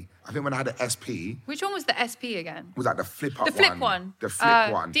SP. I think when I had the SP... Which one was the SP again? Was the flip-up one. The flip one. The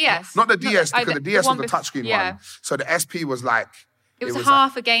flip one. DS. Not the DS, because the DS was the touchscreen one. So the SP was It was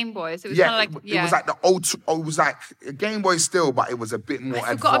half a Game Boy, so it was kind of it was the old... It was like a Game Boy still, but it was a bit more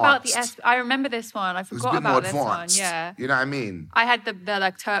advanced. I forgot about the SP. I remember this one. I forgot about this one, yeah. You know what I mean? I had the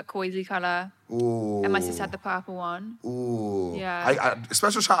turquoisey colour. Ooh. And my sister had the purple one. Ooh. Yeah.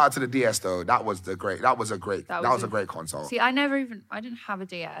 Special shout out to the DS though. That was a great console. See, I didn't have a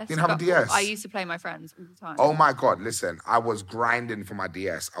DS. You didn't have a DS? I used to play my friends all the time. Oh my God, listen, I was grinding for my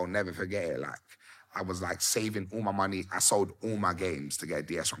DS. I'll never forget it. I was like saving all my money. I sold all my games to get a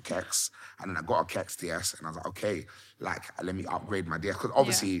DS from Kex. And then I got a Kex DS and I was like, okay, like, let me upgrade my DS. Because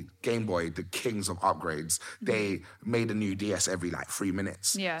obviously, Game Boy, the kings of upgrades, they made a new DS every like 3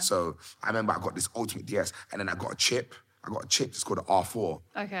 minutes. Yeah. So I remember I got this Ultimate DS and then I got a chip. It's called an R4.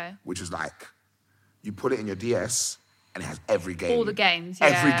 Okay. Which is like, you put it in your DS and it has every game. All the games,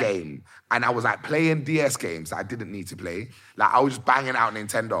 Every game. And I was like playing DS games that I didn't need to play. Like I was just banging out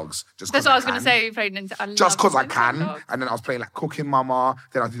Nintendogs. Just That's what I was going to say. You played Nintendo. Just because I can. And then I was playing like Cooking Mama.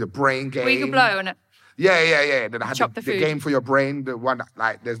 Then I did the brain game. Where you could blow on it. Yeah. Then I had Chop the the food. game for your brain. The one that,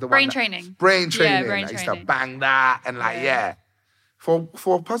 like, there's the Brain one that, training. Brain training. Yeah, brain I used training. to bang that and like, yeah. For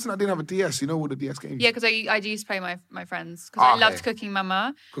a person that didn't have a DS, you know all the DS games? Yeah, because I used to play my friends. Because I loved Cooking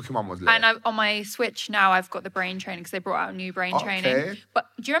Mama. Cooking Mama was lit. And on my Switch now, I've got the brain training because they brought out new brain training. But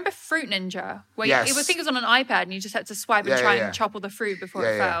do you remember Fruit Ninja? Where I think it was on an iPad and you just had to swipe and try and chop all the fruit before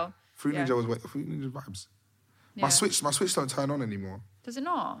it fell. Fruit Ninja was Fruit Ninja vibes. Yeah. My Switch don't turn on anymore. Does it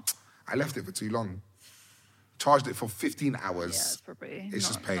not? I left it for too long. Charged it for 15 hours. Yeah, it's probably It's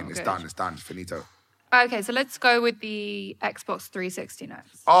just pain. It's good. done. It's done. It's finito. Okay, so let's go with the Xbox 360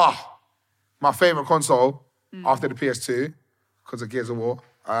 next. Oh, my favourite console after the PS2 because of Gears of War.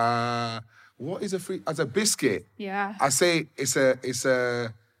 What is as a biscuit? Yeah. I say it's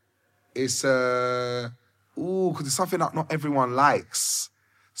because it's something that not everyone likes.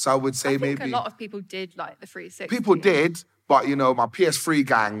 So I would say I think maybe a lot of people did like the 360. People did, but you know, my PS3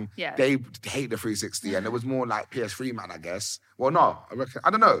 gang, Yeah. they hate the 360, and it was more like PS3 man, I guess. Well, no, I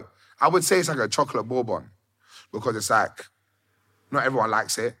don't know. I would say it's like a chocolate bourbon because it's like not everyone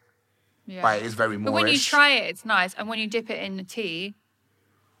likes it, but it is very Moorish. But when you try it, it's nice, and when you dip it in the tea,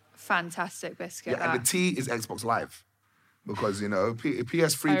 fantastic biscuit. Yeah, and the tea is Xbox Live because you know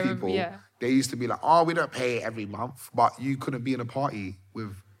PS3 people, they used to be like, oh, we don't pay every month, but you couldn't be in a party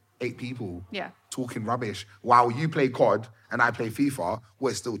with 8 people talking rubbish while you play COD and I play FIFA,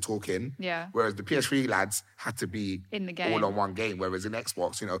 we're still talking. Yeah. Whereas the PS3 lads had to be in the game. all on one game. Whereas in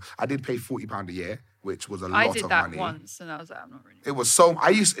Xbox, you know, I did pay £40 a year, which was a lot of money. I did that once and I was like, I'm not really. It was so, I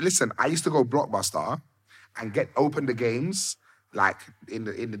used to go Blockbuster and open the games like in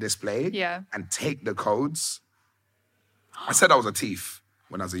the display and take the codes. I said I was a thief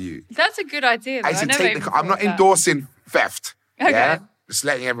when I was a youth. That's a good idea. Though. I used to take I'm not endorsing theft. Okay. Yeah? Just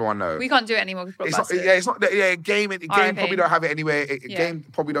letting everyone know. We can't do it anymore with Blockbuster. It's not. Game probably don't have it anyway. Game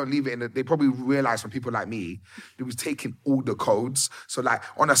probably don't leave it they probably realize from people like me, they was taking all the codes. So like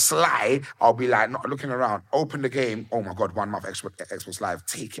on a sly, I'll be like not looking around, open the game. Oh my God, 1 month Xbox Live.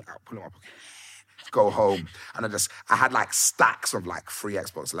 Take it out, put it up. Go home. And I had like stacks of like free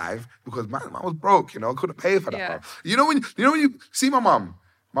Xbox Live because man, I was broke, you know, I couldn't pay for that. Yeah. You know when you see my mum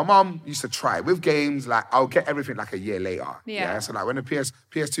used to try with games, like I'll get everything like a year later. Yeah. So like when the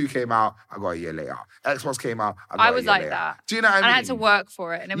PS2 came out, I got a year later. Xbox came out, I got a year later. I was like that. Do you know what I mean? And I had to work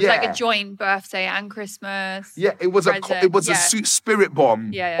for it. And it was like a joint birthday and Christmas. Yeah, it was a spirit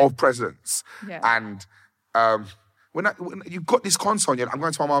bomb of presents. Yeah. And when you got this console, I'm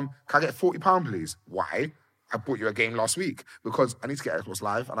going to my mum, can I get £40 please? Why? I bought you a game last week because I need to get Xbox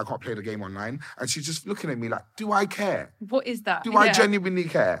Live and I can't play the game online. And she's just looking at me like, do I care? What is that? Do I genuinely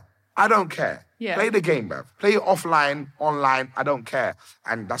care? I don't care. Yeah. Play the game, bruv. Play it offline, online, I don't care.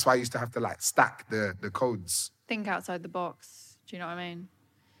 And that's why I used to have to like stack the codes. Think outside the box. Do you know what I mean?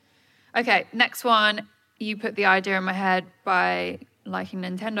 Okay, next one. You put the idea in my head by liking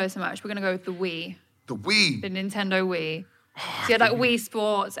Nintendo so much. We're going to go with the Wii. The Wii? The Nintendo Wii. So you had like Wii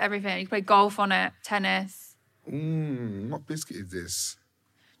Sports, everything. You could play golf on it, tennis. What biscuit is this?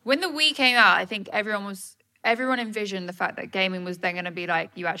 When the Wii came out, I think everyone envisioned the fact that gaming was then going to be like,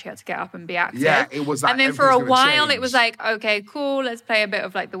 you actually had to get up and be active. Yeah, it was like, and then for a while, change. it was like, okay, cool, let's play a bit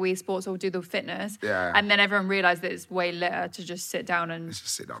of like the Wii Sports or do the fitness. Yeah. And then everyone realized that it's way litter to just sit down and... Let's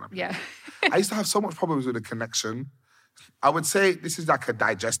just sit down and play. Yeah. I used to have so much problems with the connection. I would say this is like a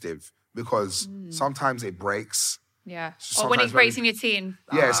digestive because sometimes it breaks. Yeah. Or when it's breaks in your teeth.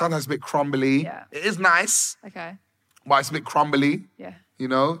 Yeah, sometimes it's a bit crumbly. Yeah. It is nice. Okay. But it's a bit crumbly. Yeah. You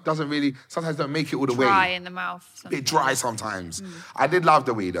know, sometimes don't make it all the way. Dry in the mouth. A bit dry sometimes. I did love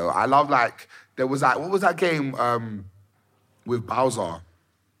the Wii though. I love there was what was that game with Bowser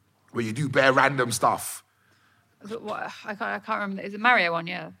where you do bare random stuff? What? I can't remember. Is it Mario one?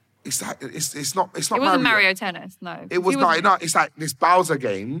 Yeah. It's like it's not. It wasn't Mario Tennis, no. It was not. It's like this Bowser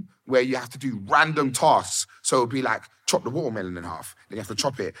game where you have to do random tasks. So it'll be like chop the watermelon in half. Then you have to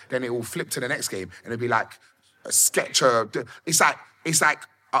chop it. Then it will flip to the next game, and it'll be like a sketch. It's like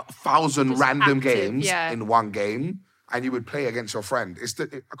 1,000 just random active, games in one game. and you would play against your friend. I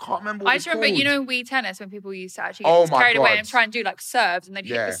can't remember what I it's just remember, called. Wii Tennis, when people used to actually get carried away and try and do like serves and they'd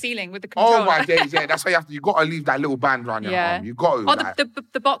hit the ceiling with the controller. Oh my days, yeah. That's why you got to leave that little band around your arm. You got to. Oh, like,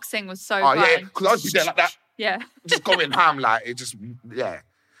 the boxing was so fun. Yeah, because I would be there like that. Yeah. Just going ham, like, it just, yeah.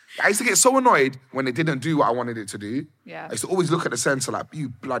 I used to get so annoyed when it didn't do what I wanted it to do. Yeah. I used to always look at the sensor like, you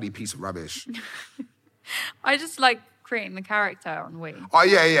bloody piece of rubbish. I just like creating the character on Wii. Oh,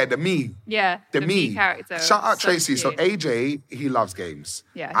 yeah, the me. Yeah, the me character. Shout out so Tracey. cute. So AJ, he loves games.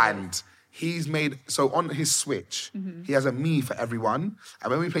 Yeah. And he's made, so on his Switch, he has a me for everyone.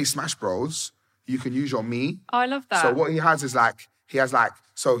 And when we play Smash Bros, you can use your me. Oh, I love that. So what he has is he has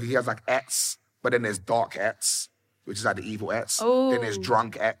X, but then there's Dark X, which is like the evil X. Oh. Then there's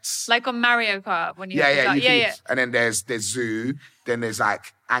Drunk X. Like on Mario Kart when you yeah. And then there's ZUU. Then there's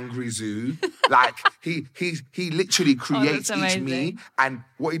like Angry ZUU. Like he literally creates each me, and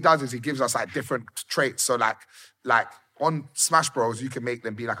what he does is he gives us like different traits. So like on Smash Bros, you can make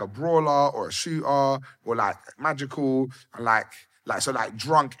them be like a brawler or a shooter or like magical and like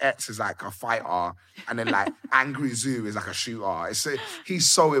Drunk X is like a fighter, and then like Angry ZUU is like a shooter. He's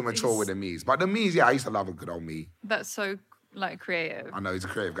so immature with the me's. But the me's, I used to love a good old me. That's so like creative. I know, he's a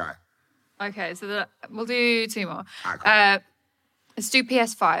creative guy. Okay, so we'll do two more. Right, cool. Let's do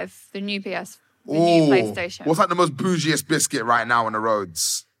PS5, the new PlayStation. What's like the most bougiest biscuit right now on the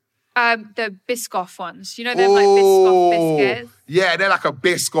roads? The Biscoff ones. You know, they're like Biscoff biscuits. Yeah, they're like a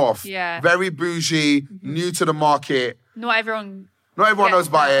Biscoff. Yeah. Very bougie, new to the market. Not everyone knows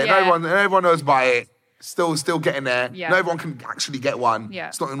about it. Yeah. Not everyone knows about it. Still getting there. Yeah. Not everyone can actually get one. Yeah.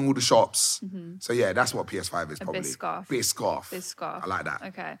 It's not in all the shops. So yeah, that's what PS5 is probably. Biscoff. I like that.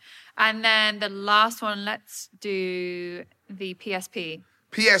 Okay. And then the last one, let's do the PSP.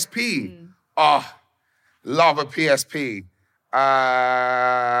 PSP. Oh, love a PSP.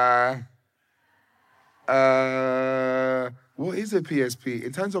 What is a PSP?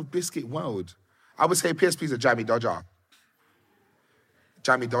 In terms of biscuit world, I would say PSP is a Jammy Dodger.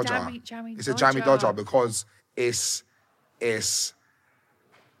 Jammy Dodger. It's a Jammy Dodger because it's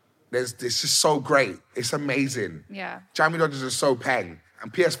just so great. It's amazing. Yeah. Jammy Dodgers are so peng.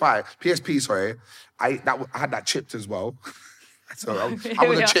 And PSP, I had that chipped as well. So I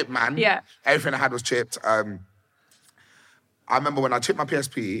was a chip man. Yeah. Everything I had was chipped. I remember when I chipped my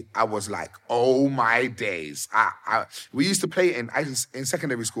PSP, I was like, oh my days. We used to play it in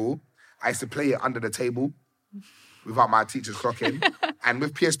secondary school. I used to play it under the table without my teachers clocking. And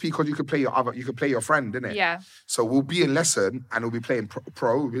with PSP, because you could play your friend, didn't it? Yeah. So we'll be in lesson and we'll be playing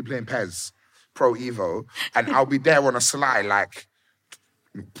we'll be playing PES, Pro Evo, and I'll be there on a slide like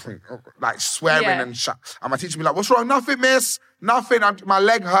swearing and and my teacher will be like, what's wrong? Nothing, miss. Nothing. My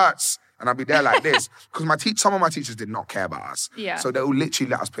leg hurts. And I'll be there like this. Because some of my teachers did not care about us. Yeah. So they will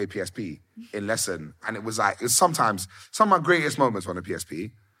literally let us play PSP in lesson. And it was sometimes some of my greatest moments on the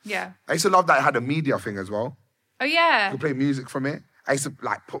PSP. Yeah. I used to love that it had a media thing as well. Oh, yeah. You could play music from it. I used to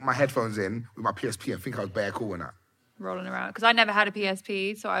put my headphones in with my PSP and think I was bare cool in that. Rolling around. Because I never had a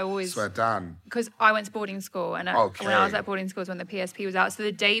PSP, so I always... Swear down. Because I went to boarding school, and when I was at boarding school was when the PSP was out. So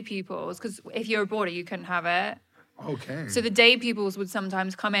the day pupils, because if you're a boarder, you couldn't have it. Okay. So the day pupils would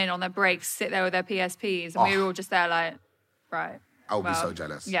sometimes come in on their breaks, sit there with their PSPs, and we were all just there like, right. I would be so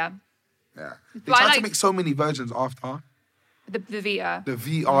jealous. Yeah. Yeah. They tried to make so many versions after. The Vita. The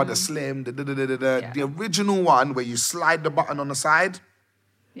VR, the Slim, the original one where you slide the button on the side,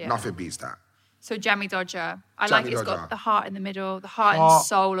 nothing beats that. So Jammy Dodger. It's Dodger. got the heart in the middle, the heart and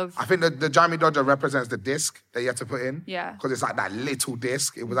soul of... I think the Jammy Dodger represents the disc that you have to put in. Yeah. Because it's like that little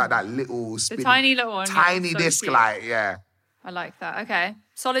disc. It was like that little spinning... The tiny little one. Tiny disc, cute. yeah. I like that. Okay.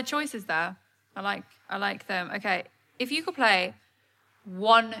 Solid choices there. I like them. Okay. If you could play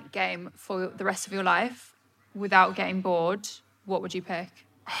one game for the rest of your life without getting bored, what would you pick?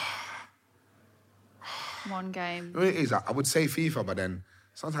 One game. It is. I would say FIFA, but then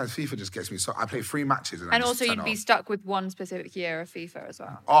sometimes FIFA just gets me. So I play 3 matches. And also you'd be stuck with one specific year of FIFA as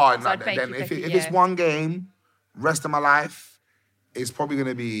well. Oh, no. Then if it's one game, rest of my life, it's probably going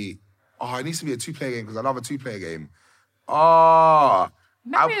to be... Oh, it needs to be a 2-player game because I love a 2-player game. Oh.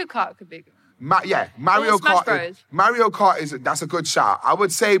 Mario Kart could be good. Mario Smash Kart. Bros. Mario Kart that's a good shout. I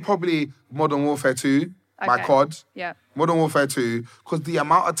would say probably Modern Warfare 2, my COD. Yeah. Modern Warfare 2, because the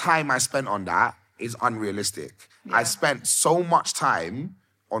amount of time I spent on that is unrealistic. Yeah. I spent so much time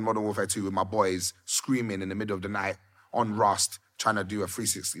on Modern Warfare 2 with my boys screaming in the middle of the night on Rust, trying to do a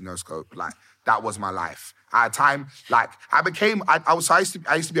 360 no-scope. Like, that was my life. At a time, like, I used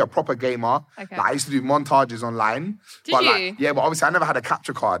to be a proper gamer. Okay. Like, I used to do montages online. Did you? But obviously I never had a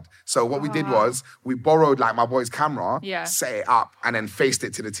capture card. So what we did was, we borrowed, like, my boy's camera, set it up, and then faced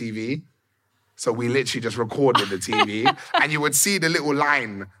it to the TV. So we literally just recorded the TV and you would see the little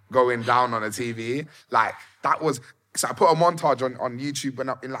line going down on the TV. Like, that was... So I put a montage on YouTube when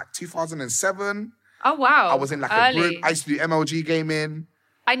in like 2007. Oh, wow. I was in like early. a group. I used to do MLG gaming.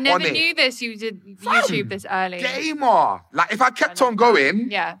 I never knew this. You did YouTube this early. Gamer. Like, if I kept on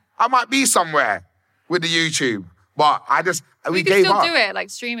going, I might be somewhere with the YouTube. But we gave up. You can still do it, like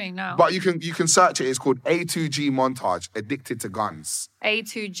streaming now. But you can search it. It's called A2G Montage, Addicted to Guns.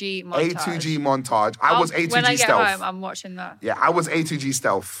 A2G Montage. A2G Montage. I was A2G Stealth. When I get home, I'm watching that. Yeah, I was A2G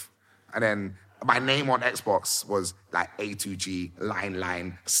Stealth. And then my name on Xbox was like A2G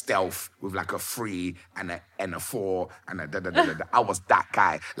line stealth with like a 3 and a 4 and a da-da-da-da-da. I was that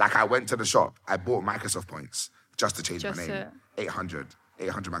guy. Like, I went to the shop, I bought Microsoft points just to change my name. 800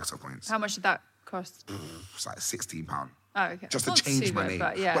 Microsoft points. How much did that cost? It's like £16. Oh, okay. Just to change my name.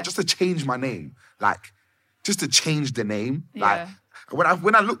 But just to change my name. Like, just to change the name. Like, when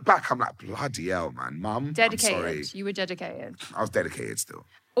I look back, I'm like, bloody hell, man. Mum, dedicated. I'm sorry. You were dedicated. I was dedicated still.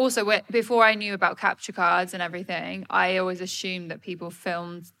 Also, before I knew about capture cards and everything, I always assumed that people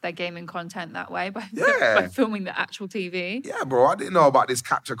filmed their gaming content that way by filming the actual TV. Yeah, bro. I didn't know about this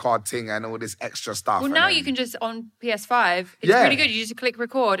capture card thing and all this extra stuff. Well, now you can just, on PS5, it's really good. You just click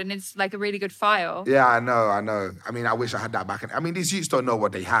record and it's like a really good file. Yeah, I know. I mean, I wish I had that back. I mean, these youths don't know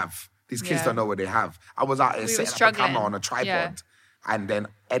what they have. These kids don't know what they have. I was out here setting up a camera on a tripod and then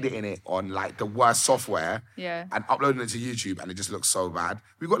editing it on like the worst software and uploading it to YouTube, and it just looks so bad.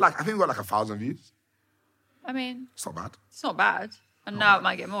 I think we got like 1,000 views. I mean, it's not bad. It's not bad. And now it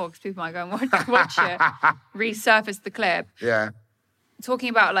might get more because people might go and watch it, resurface the clip. Yeah.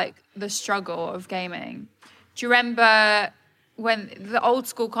 Talking about like the struggle of gaming. Do you remember when the old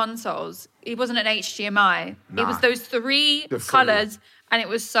school consoles, it wasn't an HDMI. Nah. It was those three colours. And it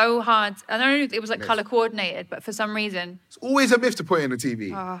was so hard. I don't know if it was like colour coordinated, but for some reason... It's always a myth to put it in the TV.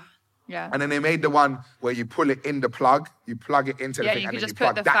 Yeah. And then they made the one where you pull it in the plug, you plug it into the thing, and then you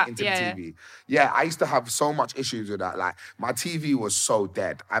plug that into the TV. Yeah, I used to have so much issues with that. Like, my TV was so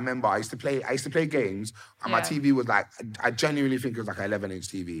dead. I remember I used to play games, and my TV was like, I genuinely think it was like an 11-inch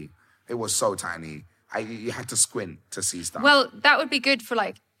TV. It was so tiny. You had to squint to see stuff. Well, that would be good for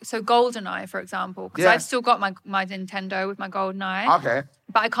like... So GoldenEye, for example, because I've still got my Nintendo with my GoldenEye. Okay.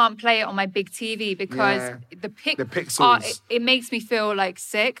 But I can't play it on my big TV because the pixels. It makes me feel like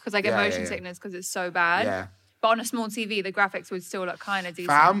sick because I get motion sickness because it's so bad. Yeah. But on a small TV, the graphics would still look kind of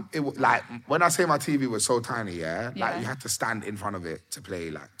decent. Fam, like when I say my TV was so tiny, like you had to stand in front of it to play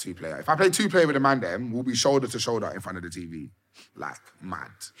like 2-player. If I play 2-player with a man, then we'll be shoulder to shoulder in front of the TV, like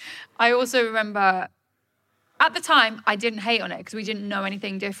mad. I also remember. At the time, I didn't hate on it because we didn't know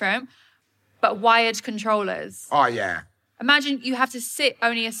anything different. But wired controllers. Oh, yeah. Imagine you have to sit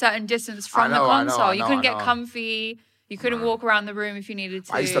only a certain distance from the console. You couldn't get comfy. You couldn't walk around the room if you needed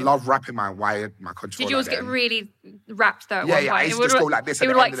to. I used to love wrapping my controller. Did yours get really wrapped though at one point? Yeah, I used to just go like this at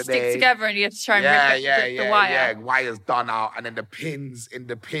the end of the day. It would like stick together and you had to try and rip the wire. Yeah, wire's done out. And then the pins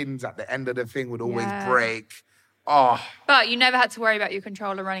at the end of the thing would always break. Oh. But you never had to worry about your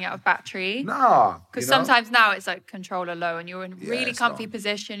controller running out of battery. Nah. Because sometimes now it's like controller low and you're in a really comfy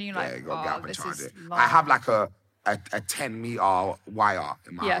position. You're like, you got to get up and charge it. Long. I have like a 10-meter wire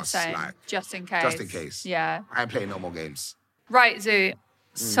in my house. Same. Like, just in case. Just in case. Yeah. I ain't playing no more games. Right, ZUU.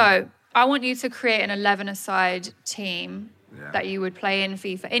 So I want you to create an 11-a-side team that you would play in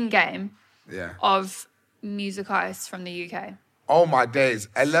FIFA in-game of music artists from the UK. Oh, my days.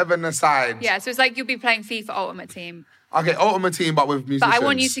 11 aside. Yeah, so it's like you'll be playing FIFA Ultimate Team. Okay, Ultimate Team, but with musicians. But I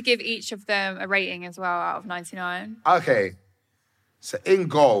want you to give each of them a rating as well out of 99. Okay. So in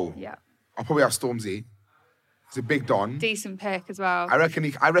goal, I'll probably have Stormzy. He's a big don. Decent pick as well. I reckon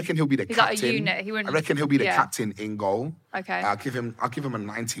he'll be the captain. He's like a unit. I reckon he'll be the captain in goal. Okay. I'll give him a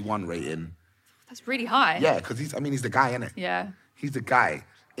 91 rating. That's really high. Yeah, because he's the guy, innit? Yeah. He's the guy.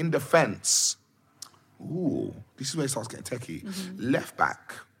 In defence, this is where it starts getting techie. Mm-hmm. Left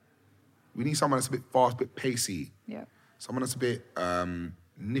back, we need someone that's a bit fast, a bit pacey. Yeah. Someone that's a bit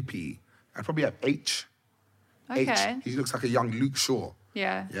nippy. I'd probably have H. Okay. H. He looks like a young Luke Shaw.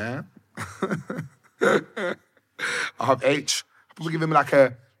 Yeah. Yeah? I'll have H. I'll probably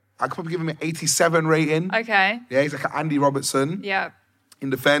give him an 87 rating. Okay. Yeah, he's like an Andy Robertson. Yeah. In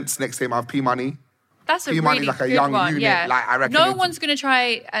defence, next to him I have P-Money. That's a P-Money's really like a good young one. unit. Yeah. Like, I reckon no one's going to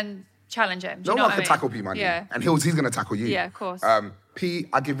try and challenge him. No one can tackle P-Money. Yeah. And he's going to tackle you. Yeah, of course. P,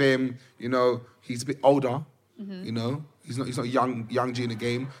 I give him, he's a bit older. Mm-hmm. He's not young G in the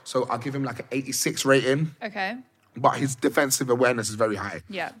game. So I'll give him like an 86 rating. Okay. But his defensive awareness is very high.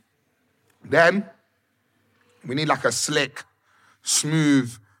 Yeah. Then we need like a slick,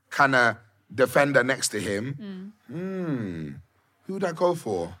 smooth kind of defender next to him. Who would I go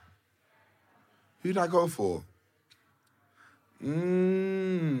for? Who'd I go for?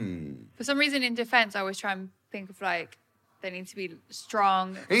 For some reason in defence, I always try and think of like, they need to be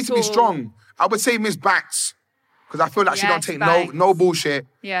strong. They need to be strong. I would say Miss Banks. Because I feel like she don't take no bullshit.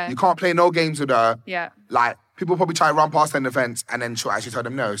 Yeah. You can't play no games with her. Yeah. Like, people probably try to run past her in defence and then she'll actually tell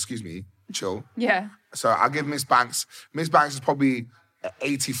them, no, excuse me, chill. Yeah. So I'll give Miss Banks. Miss Banks is probably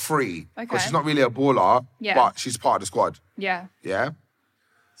 83. Okay. Because she's not really a baller, but she's part of the squad. Yeah. Yeah?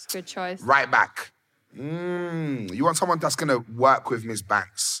 It's a good choice. Right back. You want someone that's going to work with Miss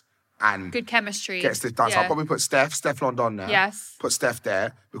Banks and good chemistry. Get this done. So I'll probably put Steph London there. Yes. Put Steph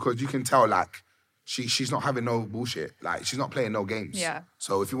there because you can tell, like, she's not having no bullshit. Like, she's not playing no games. Yeah.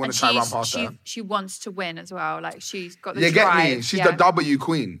 So if you want to try and run past her. She wants to win as well. Like, she's got the You drive. get me? She's the W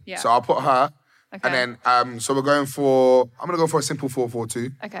queen. Yeah. So I'll put her. Okay. And then, so I'm going to go for a simple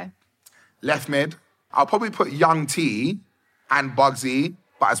 4-4-2. Okay. Left mid. I'll probably put Young T and Bugsy,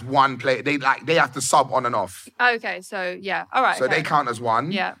 but as one player. They have to sub on and off. Okay, so yeah. All right. So they count as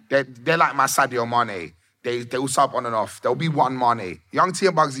one. Yeah. They're like my Sadio Mane. They will sub on and off. There'll be one Mane. Young T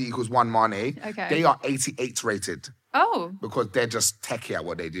and Bugsy equals one Mane. Okay. They are 88 rated. Oh. Because they're just techie at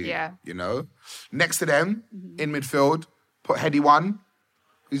what they do. Yeah. You know? Next to them, in midfield, put Heady One.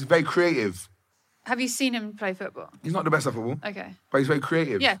 He's very creative. Have you seen him play football? He's not the best at football. Okay. But he's very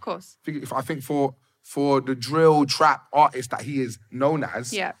creative. Yeah, of course. I think for the drill trap artist that he is known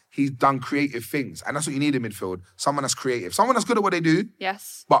as, he's done creative things. And that's what you need in midfield. Someone that's creative. Someone that's good at what they do.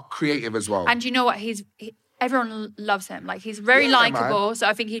 Yes. But creative as well. And you know what? Everyone loves him. Like, he's very likeable. So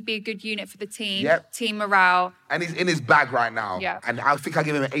I think he'd be a good unit for the team. Yep. Team morale. And he's in his bag right now. Yeah. And I think I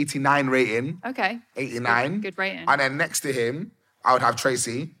give him an 89 rating. Okay. 89. Good rating. And then next to him, I would have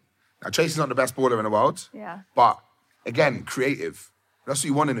Tracey. Now, Tracey's not the best baller in the world. Yeah. But, again, creative. That's what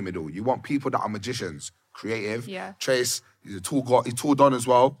you want in the middle. You want people that are magicians. Creative. Yeah. Trace, he's tall Don as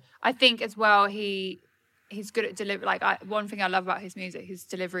well. I think as well he's good at delivery. Like, one thing I love about his music, his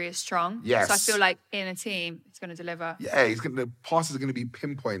delivery is strong. Yes. So I feel like in a team, he's going to deliver. Yeah, the passes are going to be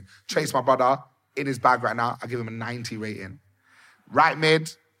pinpoint. Trace, my brother, in his bag right now. I give him a 90 rating. Right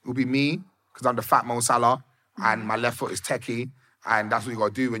mid will be me, because I'm the fat Mo Salah, and my left foot is techie. And that's what you got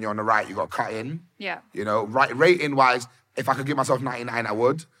to do when you're on the right. You got to cut in. Yeah. You know, right rating-wise, if I could give myself 99, I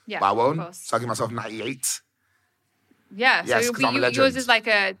would. Yeah, but I won't. of course. So I give myself 98. Yeah, yes, so I'm a legend. yours is like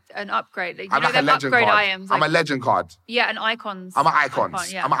an upgrade. Like, I'm like a legend upgrade card. items. Like, I'm a legend card. Yeah, an icons. I'm an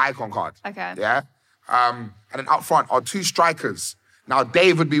icons. Yeah. I'm an icon card. Okay. Yeah. And then up front are two strikers. Now,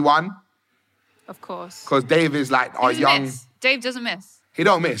 Dave would be one. Of course. Because Dave is like our young... Miss. Dave doesn't miss. He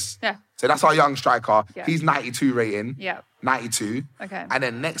don't miss. Yeah. So that's our young striker. Yeah. He's 92 rating. Yeah. 92. Okay. And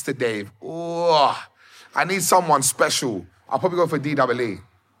then next to Dave, I need someone special. I'll probably go for DWE.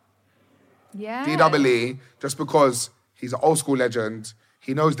 Yeah. DWE, just because he's an old school legend.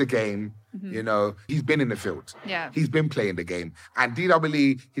 He knows the game. You know, he's been in the field. Yeah. He's been playing the game. And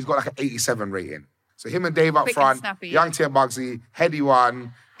DWE, he's got like an 87 rating. So him and Dave up Quick front, and snappy, Young T and Bugsy, Heady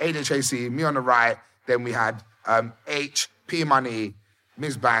One, AJ Tracey, me on the right. Then we had H, P Money,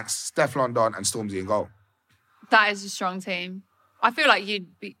 Miss Banks, Steph London, and Stormzy in goal. That is a strong team. I feel like you'd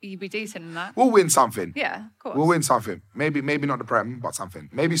be decent in that. We'll win something. Yeah, of course. We'll win something. Maybe not the Prem, but something.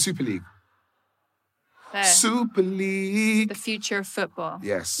 Maybe Super League. There. Super League. The future of football.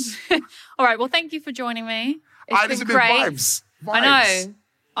 Yes. All right, well, thank you for joining me. This been has great. been vibes. I know.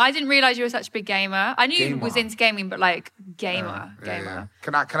 I didn't realise you were such a big gamer. I knew you was into gaming, but like gamer. Yeah.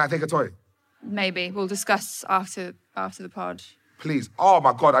 Can I take a toy? Maybe. We'll discuss after the pod. Please. Oh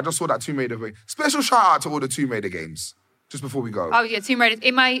my God, I just saw that Tomb Raider thing. Special shout out to all the Tomb Raider games. Just before we go. Oh yeah, Tomb Raider.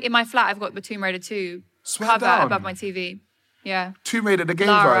 In my flat, I've got the Tomb Raider 2 cover above my TV. Yeah. Tomb Raider, the games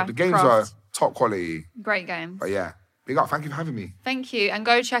are top quality. Great game. But yeah, big up. Thank you for having me. Thank you. And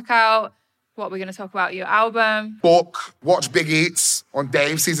go check out what we're going to talk about, your album. Book, watch Big Eats on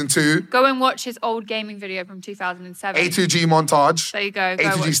Dave, season 2. Go and watch his old gaming video from 2007. A2G montage. There you go.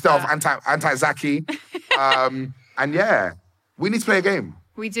 A2G stealth, anti-Zaki. And yeah, we need to play a game.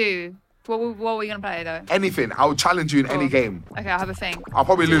 We do. What are we going to play, though? Anything. I'll challenge you in any game. Okay, I'll have a think. I'll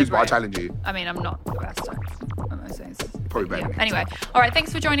probably lose, but I'll challenge you. I mean, I'm not the best. So probably better. Yeah. Anyway, all right,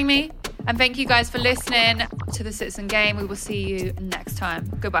 thanks for joining me. And thank you guys for listening to The Citizen Game. We will see you next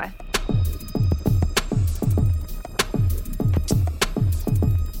time. Goodbye.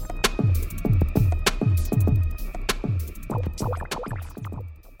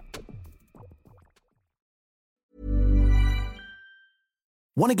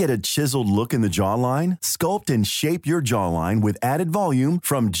 Want to get a chiseled look in the jawline? Sculpt and shape your jawline with added volume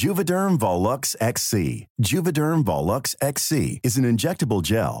from Juvederm Volux XC. Juvederm Volux XC is an injectable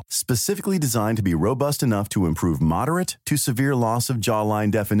gel specifically designed to be robust enough to improve moderate to severe loss of jawline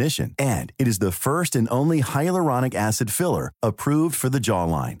definition. And it is the first and only hyaluronic acid filler approved for the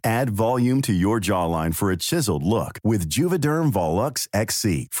jawline. Add volume to your jawline for a chiseled look with Juvederm Volux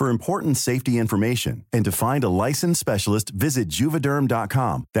XC. For important safety information and to find a licensed specialist, visit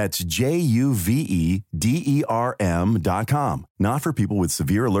Juvederm.com. That's Juvederm.com. Not for people with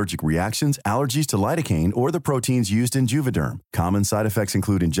severe allergic reactions, allergies to lidocaine, or the proteins used in Juvederm. Common side effects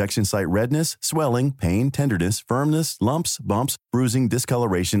include injection site redness, swelling, pain, tenderness, firmness, lumps, bumps, bruising,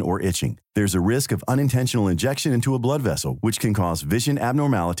 discoloration, or itching. There's a risk of unintentional injection into a blood vessel, which can cause vision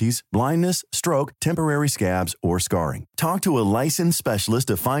abnormalities, blindness, stroke, temporary scabs, or scarring. Talk to a licensed specialist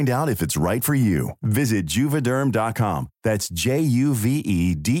to find out if it's right for you. Visit Juvederm.com. That's Juvederm.com.